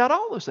to find out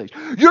all those things.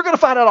 You're going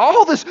to find out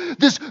all this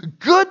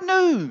good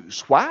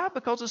news. Why?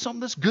 Because it's something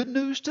that's good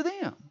news to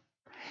them.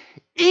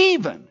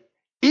 Even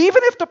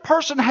if the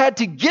person had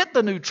to get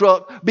the new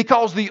truck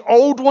because the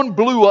old one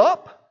blew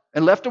up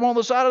and left them on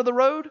the side of the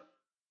road,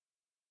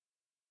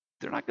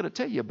 they're not going to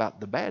tell you about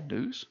the bad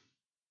news.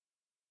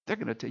 They're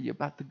going to tell you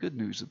about the good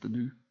news of the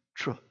new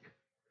truck.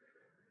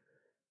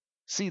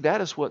 See,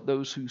 that is what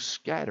those who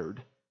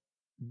scattered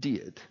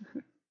did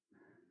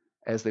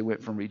as they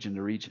went from region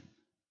to region.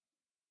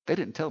 They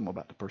didn't tell them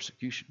about the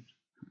persecution.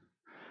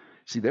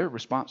 See, their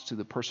response to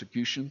the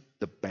persecution,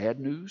 the bad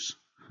news,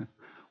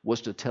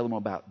 was to tell them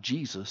about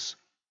Jesus,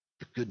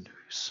 the good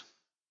news.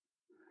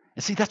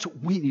 And see, that's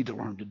what we need to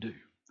learn to do.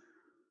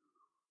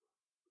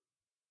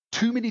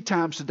 Too many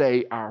times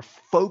today, our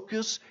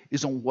focus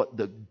is on what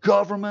the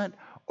government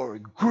or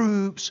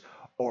groups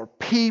or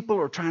people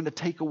are trying to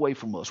take away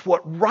from us,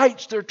 what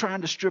rights they're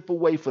trying to strip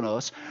away from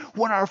us,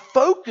 when our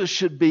focus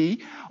should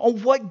be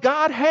on what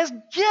God has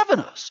given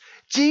us.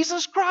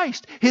 Jesus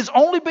Christ, His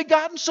only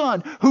begotten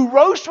Son, who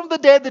rose from the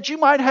dead that you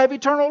might have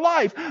eternal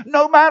life.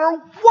 No matter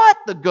what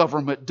the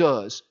government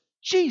does,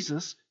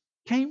 Jesus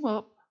came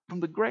up from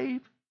the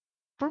grave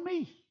for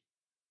me.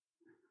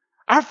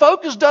 Our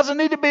focus doesn't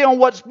need to be on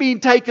what's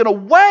being taken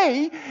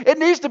away. It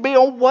needs to be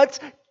on what's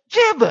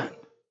given.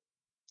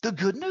 The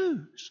good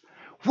news.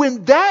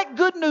 When that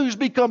good news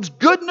becomes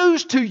good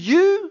news to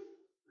you,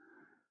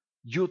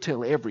 you'll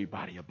tell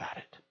everybody about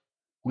it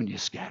when you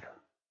scatter.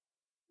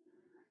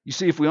 You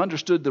see, if we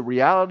understood the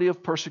reality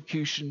of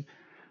persecution,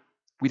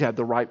 we'd have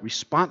the right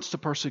response to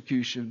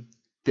persecution,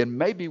 then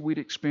maybe we'd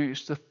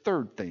experience the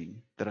third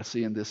thing that I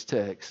see in this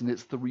text, and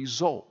it's the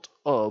result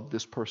of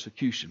this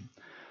persecution.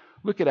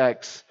 Look at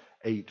Acts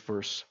 8,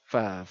 verse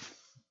 5.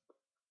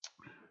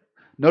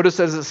 Notice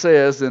as it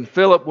says, "Then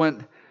Philip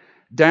went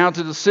down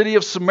to the city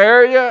of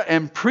Samaria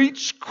and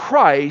preached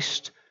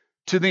Christ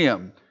to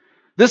them."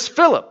 This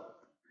Philip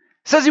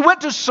says he went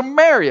to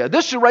Samaria.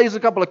 This should raise a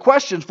couple of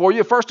questions for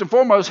you. First and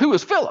foremost, who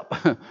is Philip?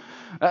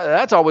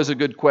 That's always a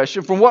good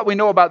question. From what we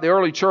know about the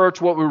early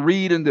church, what we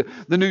read in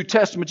the New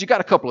Testament, you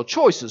got a couple of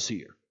choices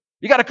here.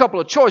 You got a couple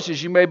of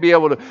choices you may be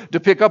able to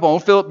pick up on.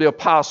 Philip the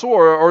apostle,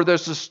 or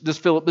there's this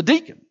Philip the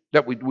deacon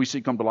that we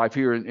see come to life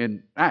here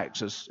in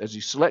Acts as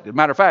he's selected.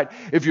 Matter of fact,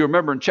 if you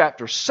remember in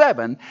chapter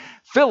 7,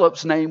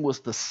 Philip's name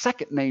was the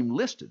second name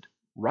listed,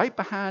 right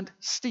behind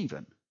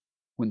Stephen,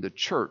 when the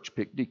church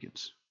picked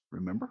deacons.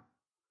 Remember?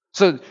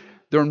 So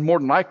they're more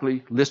than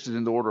likely listed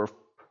in the order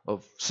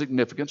of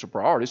significance or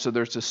priority. So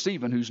there's this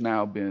Stephen who's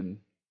now been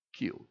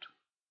killed.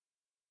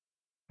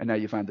 And now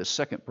you find this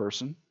second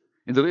person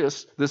in the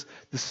list,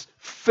 this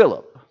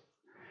Philip.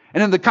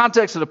 And in the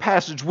context of the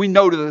passage, we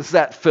know that it's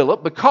that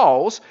Philip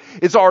because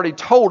it's already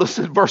told us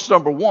in verse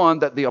number 1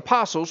 that the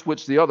apostles,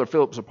 which the other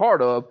Philip's a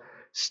part of,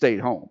 stayed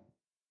home.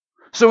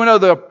 So we know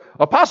the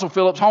apostle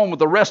Philip's home with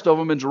the rest of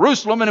them in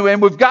Jerusalem,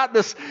 and we've got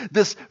this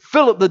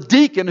Philip the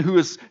deacon who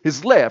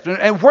is left.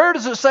 And where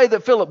does it say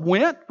that Philip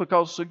went?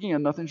 Because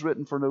again, nothing's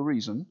written for no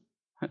reason.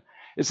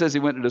 It says he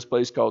went to this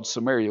place called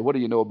Samaria. What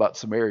do you know about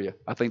Samaria?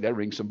 I think that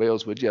rings some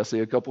bells with you. I see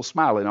a couple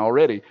smiling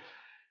already.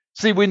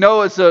 See, we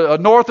know it's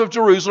north of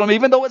Jerusalem.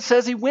 Even though it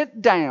says he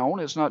went down,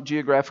 it's not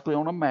geographically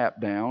on a map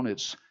down,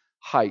 it's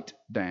height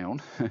down.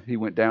 He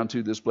went down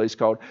to this place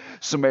called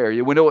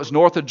Samaria. We know it's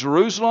north of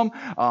Jerusalem.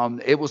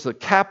 It was the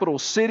capital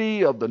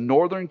city of the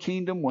northern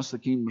kingdom once the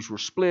kingdoms were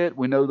split.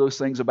 We know those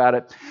things about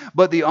it.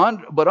 But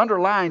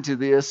underlying to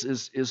this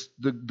is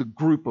the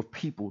group of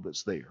people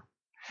that's there.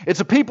 It's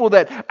a people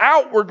that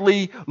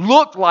outwardly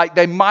looked like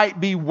they might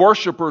be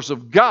worshipers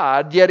of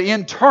God, yet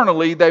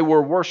internally they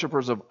were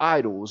worshipers of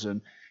idols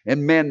and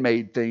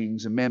man-made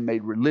things and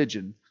man-made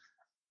religion.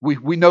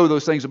 We know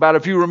those things about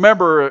it. If you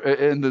remember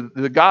in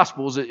the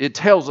Gospels, it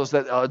tells us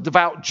that a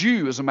devout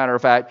Jew, as a matter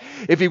of fact,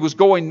 if he was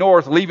going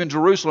north, leaving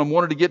Jerusalem,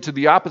 wanted to get to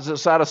the opposite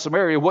side of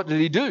Samaria, what did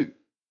he do?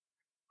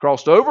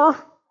 Crossed over,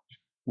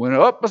 went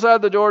up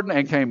beside the Jordan,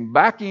 and came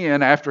back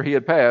in after he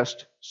had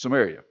passed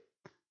Samaria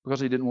because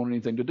he didn't want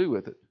anything to do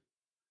with it.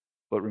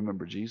 But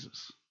remember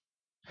Jesus.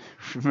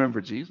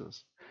 Remember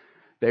Jesus.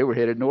 They were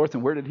headed north,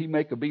 and where did he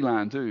make a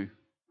beeline to?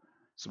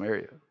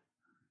 Samaria.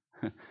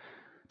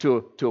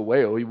 To a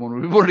whale. He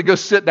wanted to go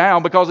sit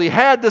down because he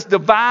had this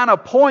divine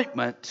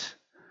appointment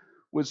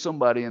with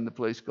somebody in the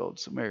place called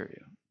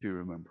Samaria, if you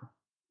remember.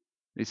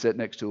 He sat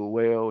next to a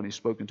well, and he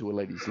spoke into a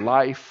lady's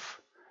life.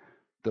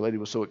 The lady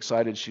was so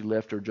excited, she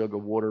left her jug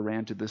of water,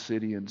 ran to the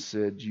city, and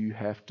said, "You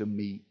have to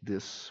meet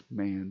this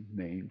man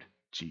named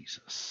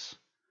Jesus."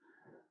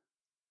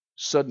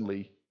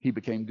 Suddenly, he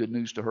became good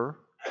news to her.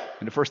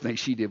 And the first thing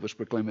she did was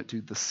proclaim it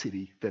to the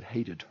city that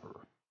hated her.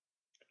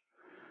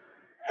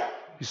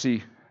 You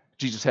see,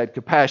 Jesus had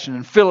compassion,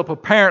 and Philip,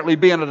 apparently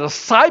being a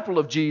disciple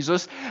of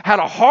Jesus, had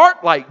a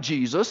heart like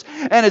Jesus.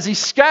 And as he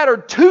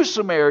scattered to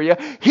Samaria,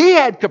 he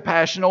had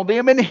compassion on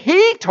them, and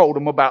he told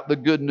them about the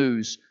good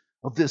news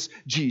of this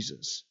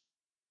Jesus.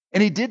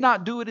 And he did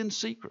not do it in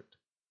secret.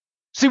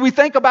 See, we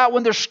think about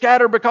when they're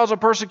scattered because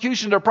of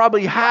persecution, they're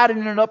probably hiding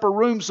in an upper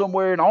room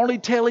somewhere and only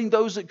telling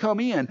those that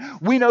come in.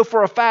 We know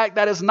for a fact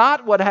that is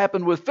not what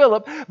happened with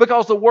Philip,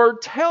 because the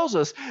Word tells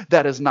us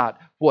that is not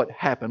what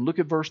happened. Look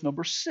at verse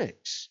number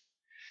 6.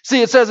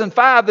 See, it says in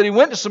 5 that he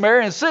went to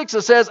Samaria, and 6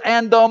 it says,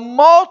 and the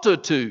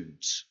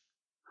multitudes.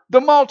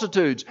 The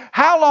multitudes.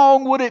 How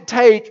long would it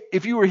take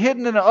if you were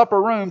hidden in an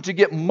upper room to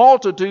get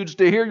multitudes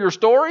to hear your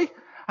story?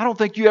 I don't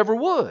think you ever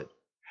would.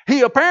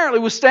 He apparently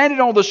was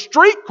standing on the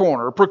street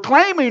corner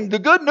proclaiming the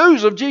good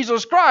news of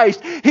Jesus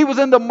Christ. He was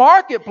in the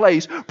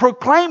marketplace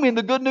proclaiming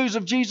the good news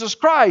of Jesus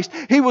Christ.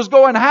 He was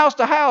going house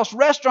to house,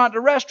 restaurant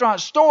to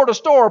restaurant, store to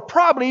store,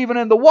 probably even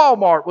in the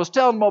Walmart, was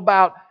telling them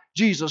about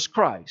Jesus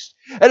Christ.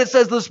 And it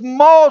says this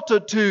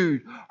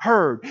multitude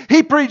heard.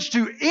 He preached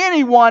to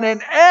anyone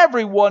and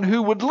everyone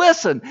who would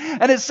listen.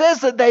 And it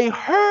says that they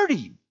heard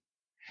him.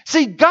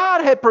 See,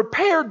 God had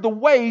prepared the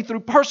way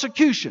through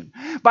persecution.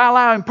 By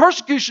allowing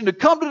persecution to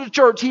come to the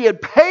church, He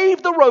had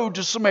paved the road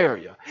to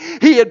Samaria.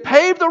 He had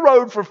paved the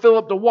road for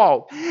Philip to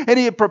walk. And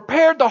He had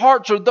prepared the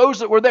hearts of those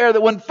that were there,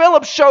 that when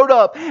Philip showed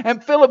up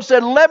and Philip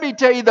said, "Let me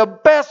tell you the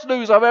best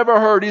news I've ever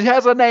heard. He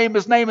has a name.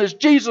 His name is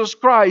Jesus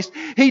Christ.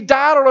 He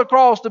died on a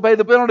cross to pay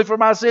the penalty for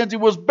my sins. He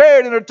was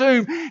buried in a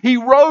tomb. He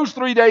rose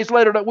 3 days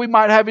later that we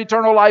might have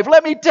eternal life.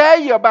 Let me tell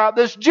you about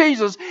this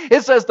Jesus."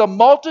 It says the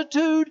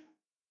multitude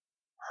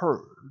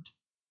heard.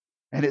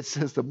 And it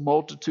says the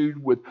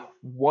multitude with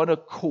one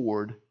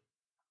accord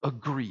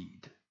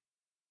agreed.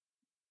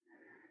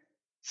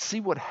 See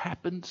what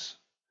happens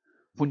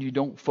when you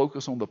don't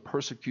focus on the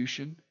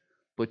persecution,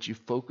 but you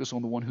focus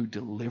on the one who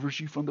delivers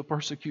you from the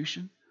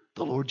persecution,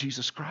 the Lord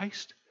Jesus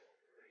Christ?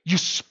 You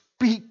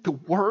speak the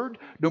word,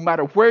 no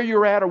matter where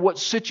you're at or what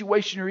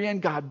situation you're in,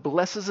 God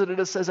blesses it. And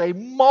it says a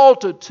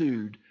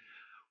multitude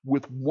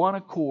with one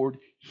accord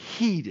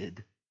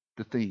heeded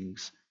the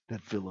things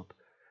that Philip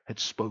had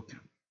spoken.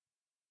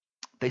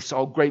 They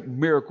saw great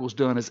miracles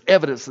done as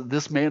evidence that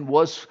this man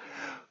was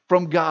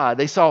from God.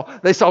 They saw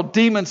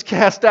demons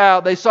cast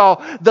out. They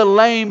saw the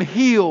lame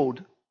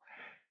healed.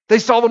 They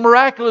saw the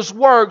miraculous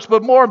works.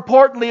 But more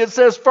importantly, it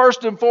says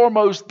first and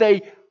foremost,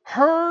 they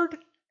heard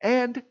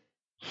and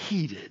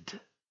heeded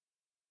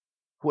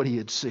what he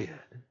had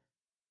said.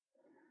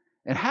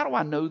 And how do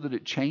I know that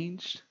it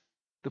changed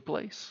the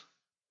place?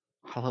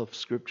 I love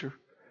Scripture.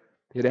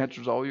 It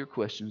answers all your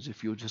questions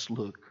if you'll just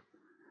look.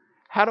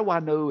 How do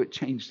I know it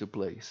changed the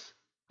place?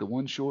 The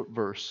one short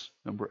verse,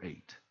 number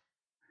 8.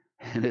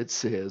 And it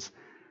says,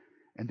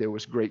 and there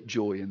was great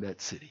joy in that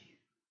city.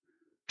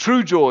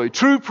 True joy,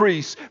 true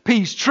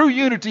peace, true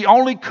unity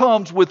only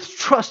comes with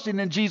trusting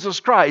in Jesus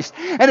Christ.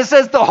 And it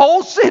says the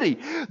whole city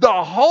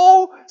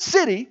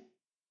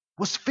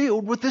was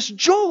filled with this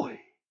joy.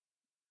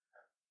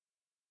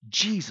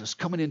 Jesus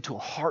coming into a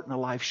heart and a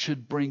life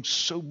should bring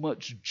so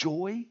much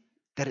joy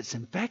that it's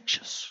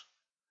infectious.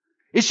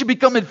 It should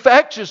become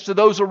infectious to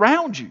those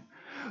around you.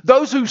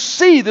 Those who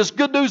see this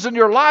good news in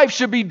your life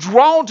should be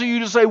drawn to you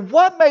to say,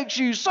 what makes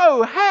you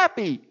so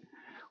happy?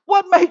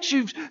 What makes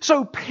you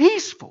so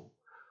peaceful?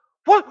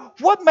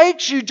 What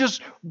makes you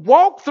just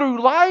walk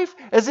through life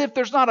as if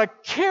there's not a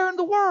care in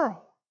the world?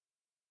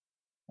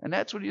 And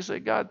that's when you say,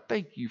 God,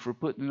 thank you for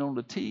putting it on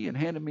the tee and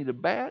handing me the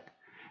bat.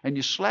 And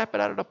you slap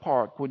it out of the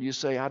park when you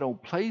say, I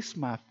don't place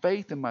my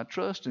faith and my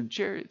trust in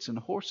chariots and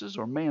horses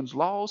or man's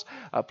laws.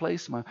 I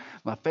place my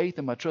faith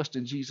and my trust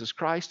in Jesus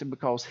Christ. And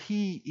because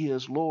He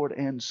is Lord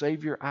and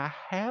Savior, I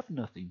have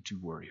nothing to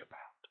worry about.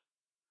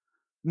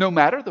 No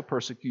matter the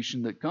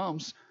persecution that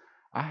comes,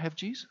 I have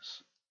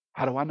Jesus.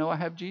 How do I know I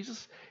have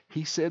Jesus?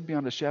 He said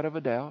beyond a shadow of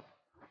a doubt,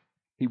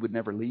 He would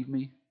never leave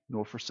me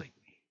nor forsake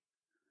me.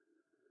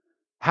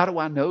 How do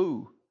I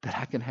know that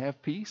I can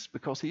have peace?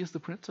 Because He is the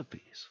Prince of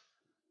Peace.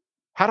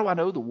 How do I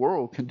know the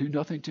world can do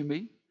nothing to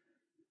me?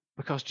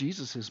 Because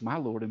Jesus is my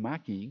Lord and my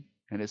King.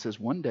 And it says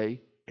one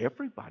day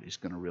everybody's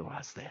going to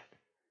realize that.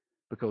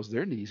 Because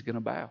their knee's going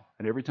to bow.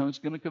 And every tongue's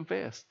going to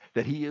confess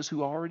that He is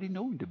who I already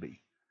know Him to be.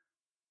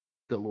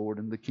 The Lord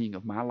and the King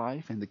of my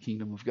life and the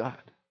kingdom of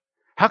God.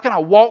 How can I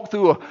walk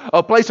through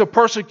a place of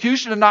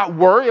persecution and not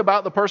worry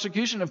about the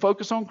persecution and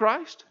focus on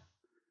Christ?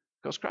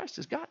 Because Christ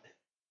has got it.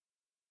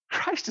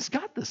 Christ has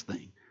got this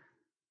thing.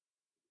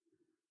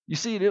 You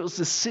see, it was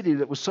a city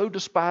that was so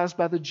despised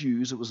by the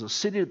Jews. It was a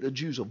city that the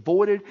Jews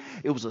avoided.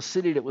 It was a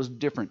city that was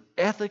different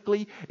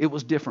ethically. It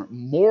was different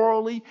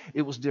morally.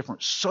 It was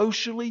different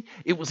socially.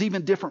 It was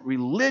even different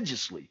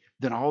religiously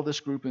than all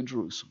this group in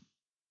Jerusalem.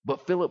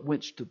 But Philip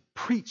went to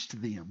preach to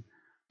them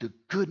the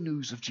good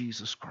news of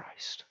Jesus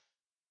Christ.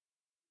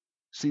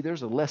 See,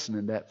 there's a lesson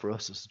in that for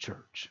us as the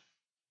church.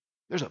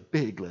 There's a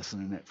big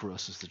lesson in that for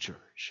us as the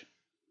church.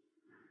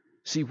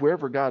 See,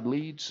 wherever God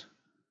leads,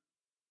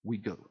 we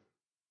go.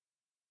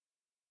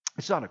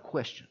 It's not a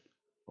question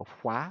of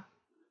why.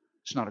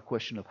 It's not a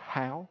question of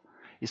how.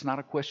 It's not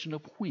a question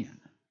of when.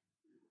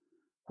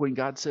 When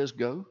God says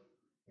go,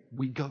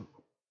 we go.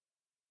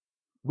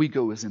 We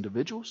go as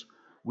individuals.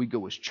 We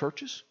go as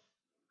churches.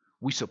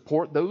 We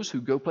support those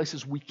who go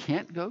places we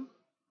can't go.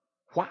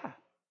 Why?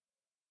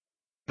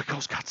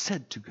 Because God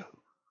said to go.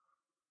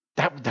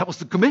 That was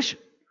the commission.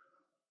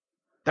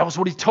 That was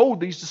what He told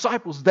these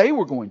disciples they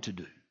were going to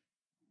do.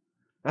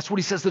 That's what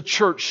He says the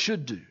church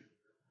should do.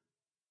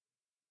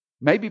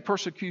 Maybe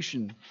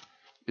persecution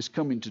is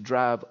coming to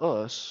drive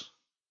us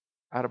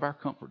out of our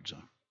comfort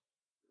zone.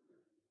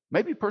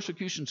 Maybe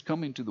persecution is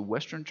coming to the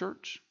Western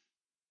church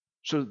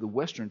so that the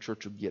Western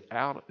church will get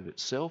out of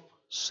its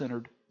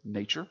self-centered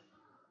nature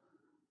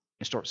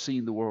and start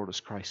seeing the world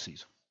as Christ sees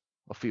them.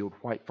 A field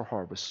white for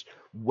harvest,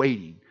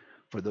 waiting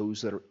for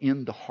those that are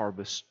in the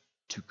harvest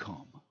to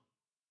come.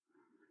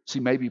 See,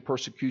 maybe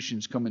persecution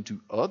is coming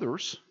to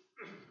others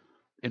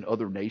in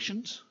other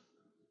nations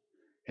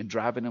and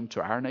driving them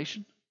to our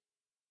nation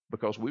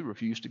because we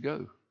refuse to go.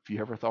 Have you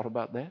ever thought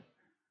about that?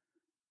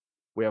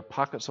 We have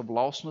pockets of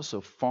lostness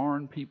of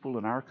foreign people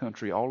in our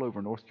country all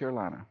over North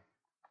Carolina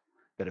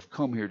that have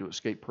come here to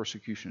escape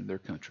persecution in their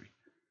country.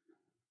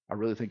 I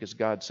really think it's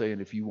God saying,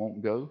 if you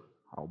won't go,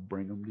 I'll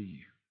bring them to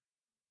you.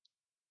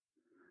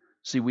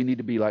 See, we need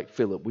to be like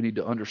Philip. We need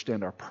to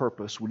understand our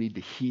purpose. We need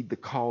to heed the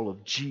call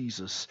of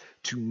Jesus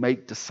to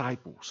make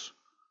disciples.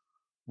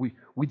 We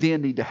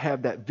then need to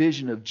have that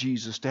vision of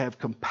Jesus, to have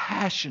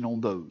compassion on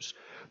those,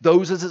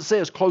 as it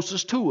says,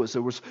 closest to us.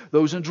 There was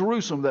those in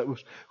Jerusalem that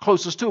was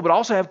closest to us, but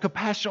also have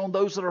compassion on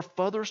those that are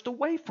furthest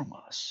away from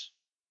us.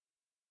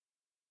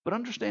 But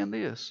understand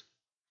this,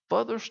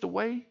 furthest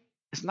away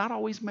is not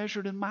always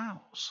measured in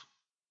miles.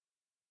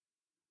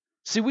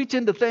 See, we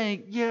tend to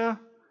think,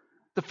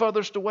 the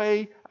furthest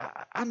away,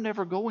 I'm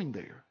never going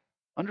there.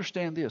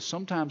 Understand this,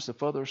 sometimes the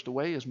furthest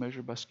away is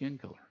measured by skin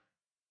color.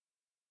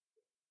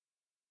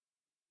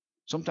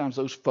 Sometimes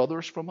those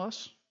furthest from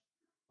us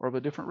are of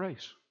a different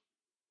race.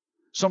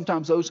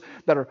 Sometimes those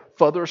that are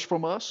furthest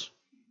from us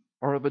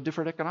are of a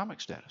different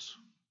economic status.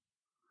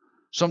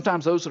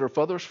 Sometimes those that are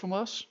furthest from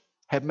us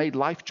have made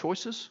life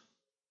choices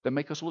that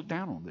make us look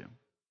down on them.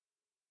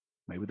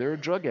 Maybe they're a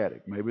drug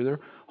addict. Maybe they're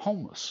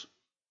homeless.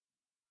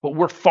 But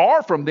we're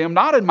far from them,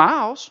 not in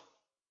miles.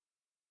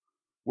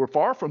 We're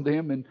far from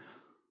them in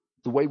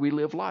the way we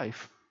live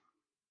life.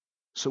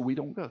 So we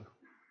don't go.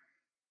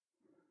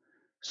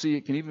 See,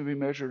 it can even be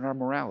measured in our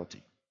morality.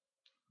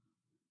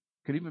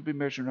 It can even be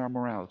measured in our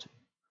morality.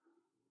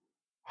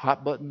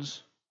 Hot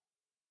buttons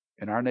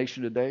in our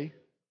nation today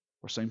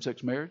are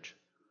same-sex marriage,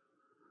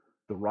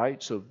 the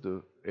rights of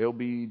the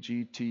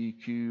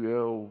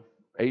LGBTQL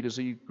A to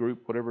Z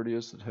group, whatever it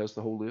is that has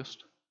the whole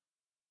list.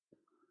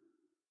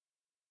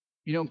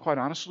 You know, quite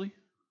honestly,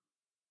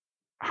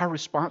 our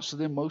response to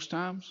them most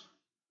times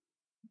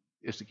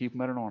is to keep them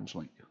at an arm's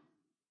length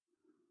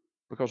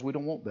because we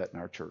don't want that in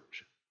our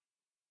church.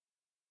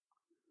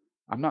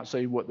 I'm not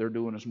saying what they're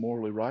doing is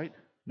morally right.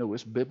 No,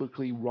 it's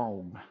biblically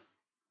wrong.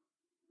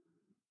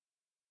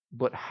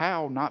 But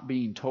how not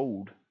being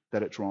told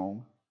that it's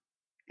wrong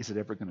is it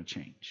ever going to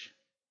change?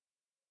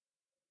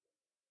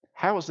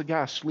 How is the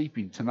guy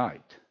sleeping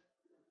tonight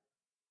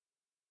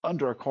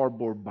under a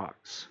cardboard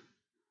box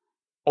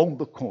on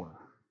the corner?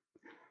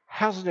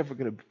 How's it ever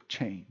going to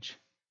change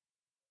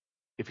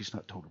if he's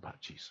not told about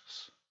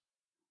Jesus?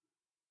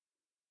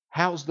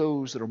 How's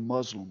those that are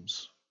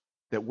Muslims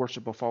that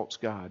worship a false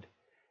god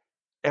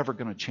ever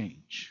going to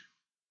change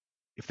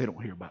if they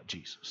don't hear about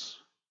Jesus?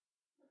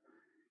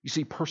 You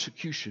see,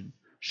 persecution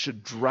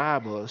should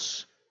drive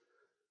us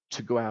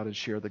to go out and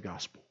share the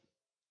gospel.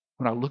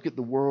 When I look at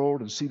the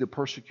world and see the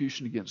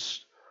persecution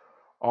against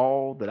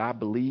all that I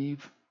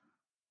believe,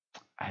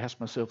 I ask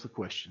myself the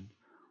question,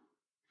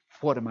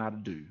 what am I to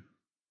do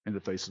in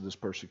the face of this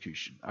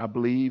persecution? I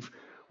believe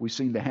we've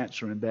seen the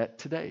answer in that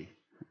today.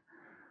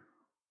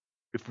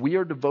 If we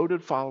are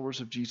devoted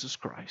followers of Jesus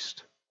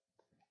Christ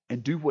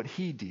and do what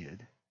He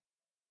did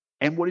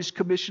and what He's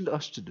commissioned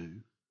us to do,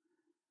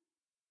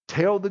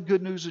 tell the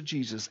good news of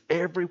Jesus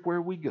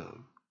everywhere we go,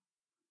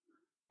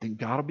 then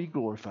God will be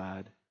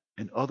glorified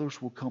and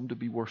others will come to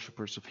be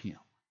worshipers of Him.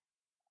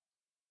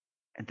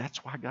 And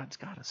that's why God's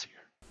got us here.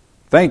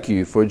 Thank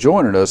you for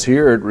joining us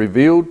here at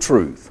Revealed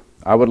Truth.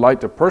 I would like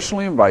to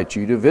personally invite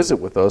you to visit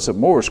with us at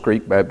Morris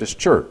Creek Baptist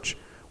Church.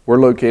 We're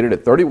located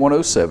at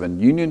 3107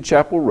 Union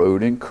Chapel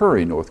Road in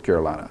Curry, North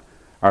Carolina.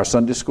 Our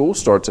Sunday school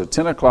starts at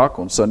 10 o'clock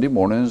on Sunday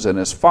mornings and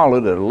is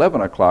followed at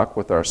 11 o'clock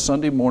with our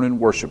Sunday morning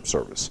worship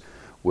service.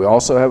 We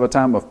also have a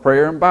time of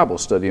prayer and Bible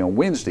study on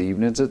Wednesday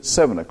evenings at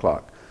 7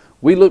 o'clock.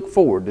 We look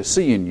forward to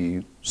seeing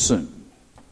you soon.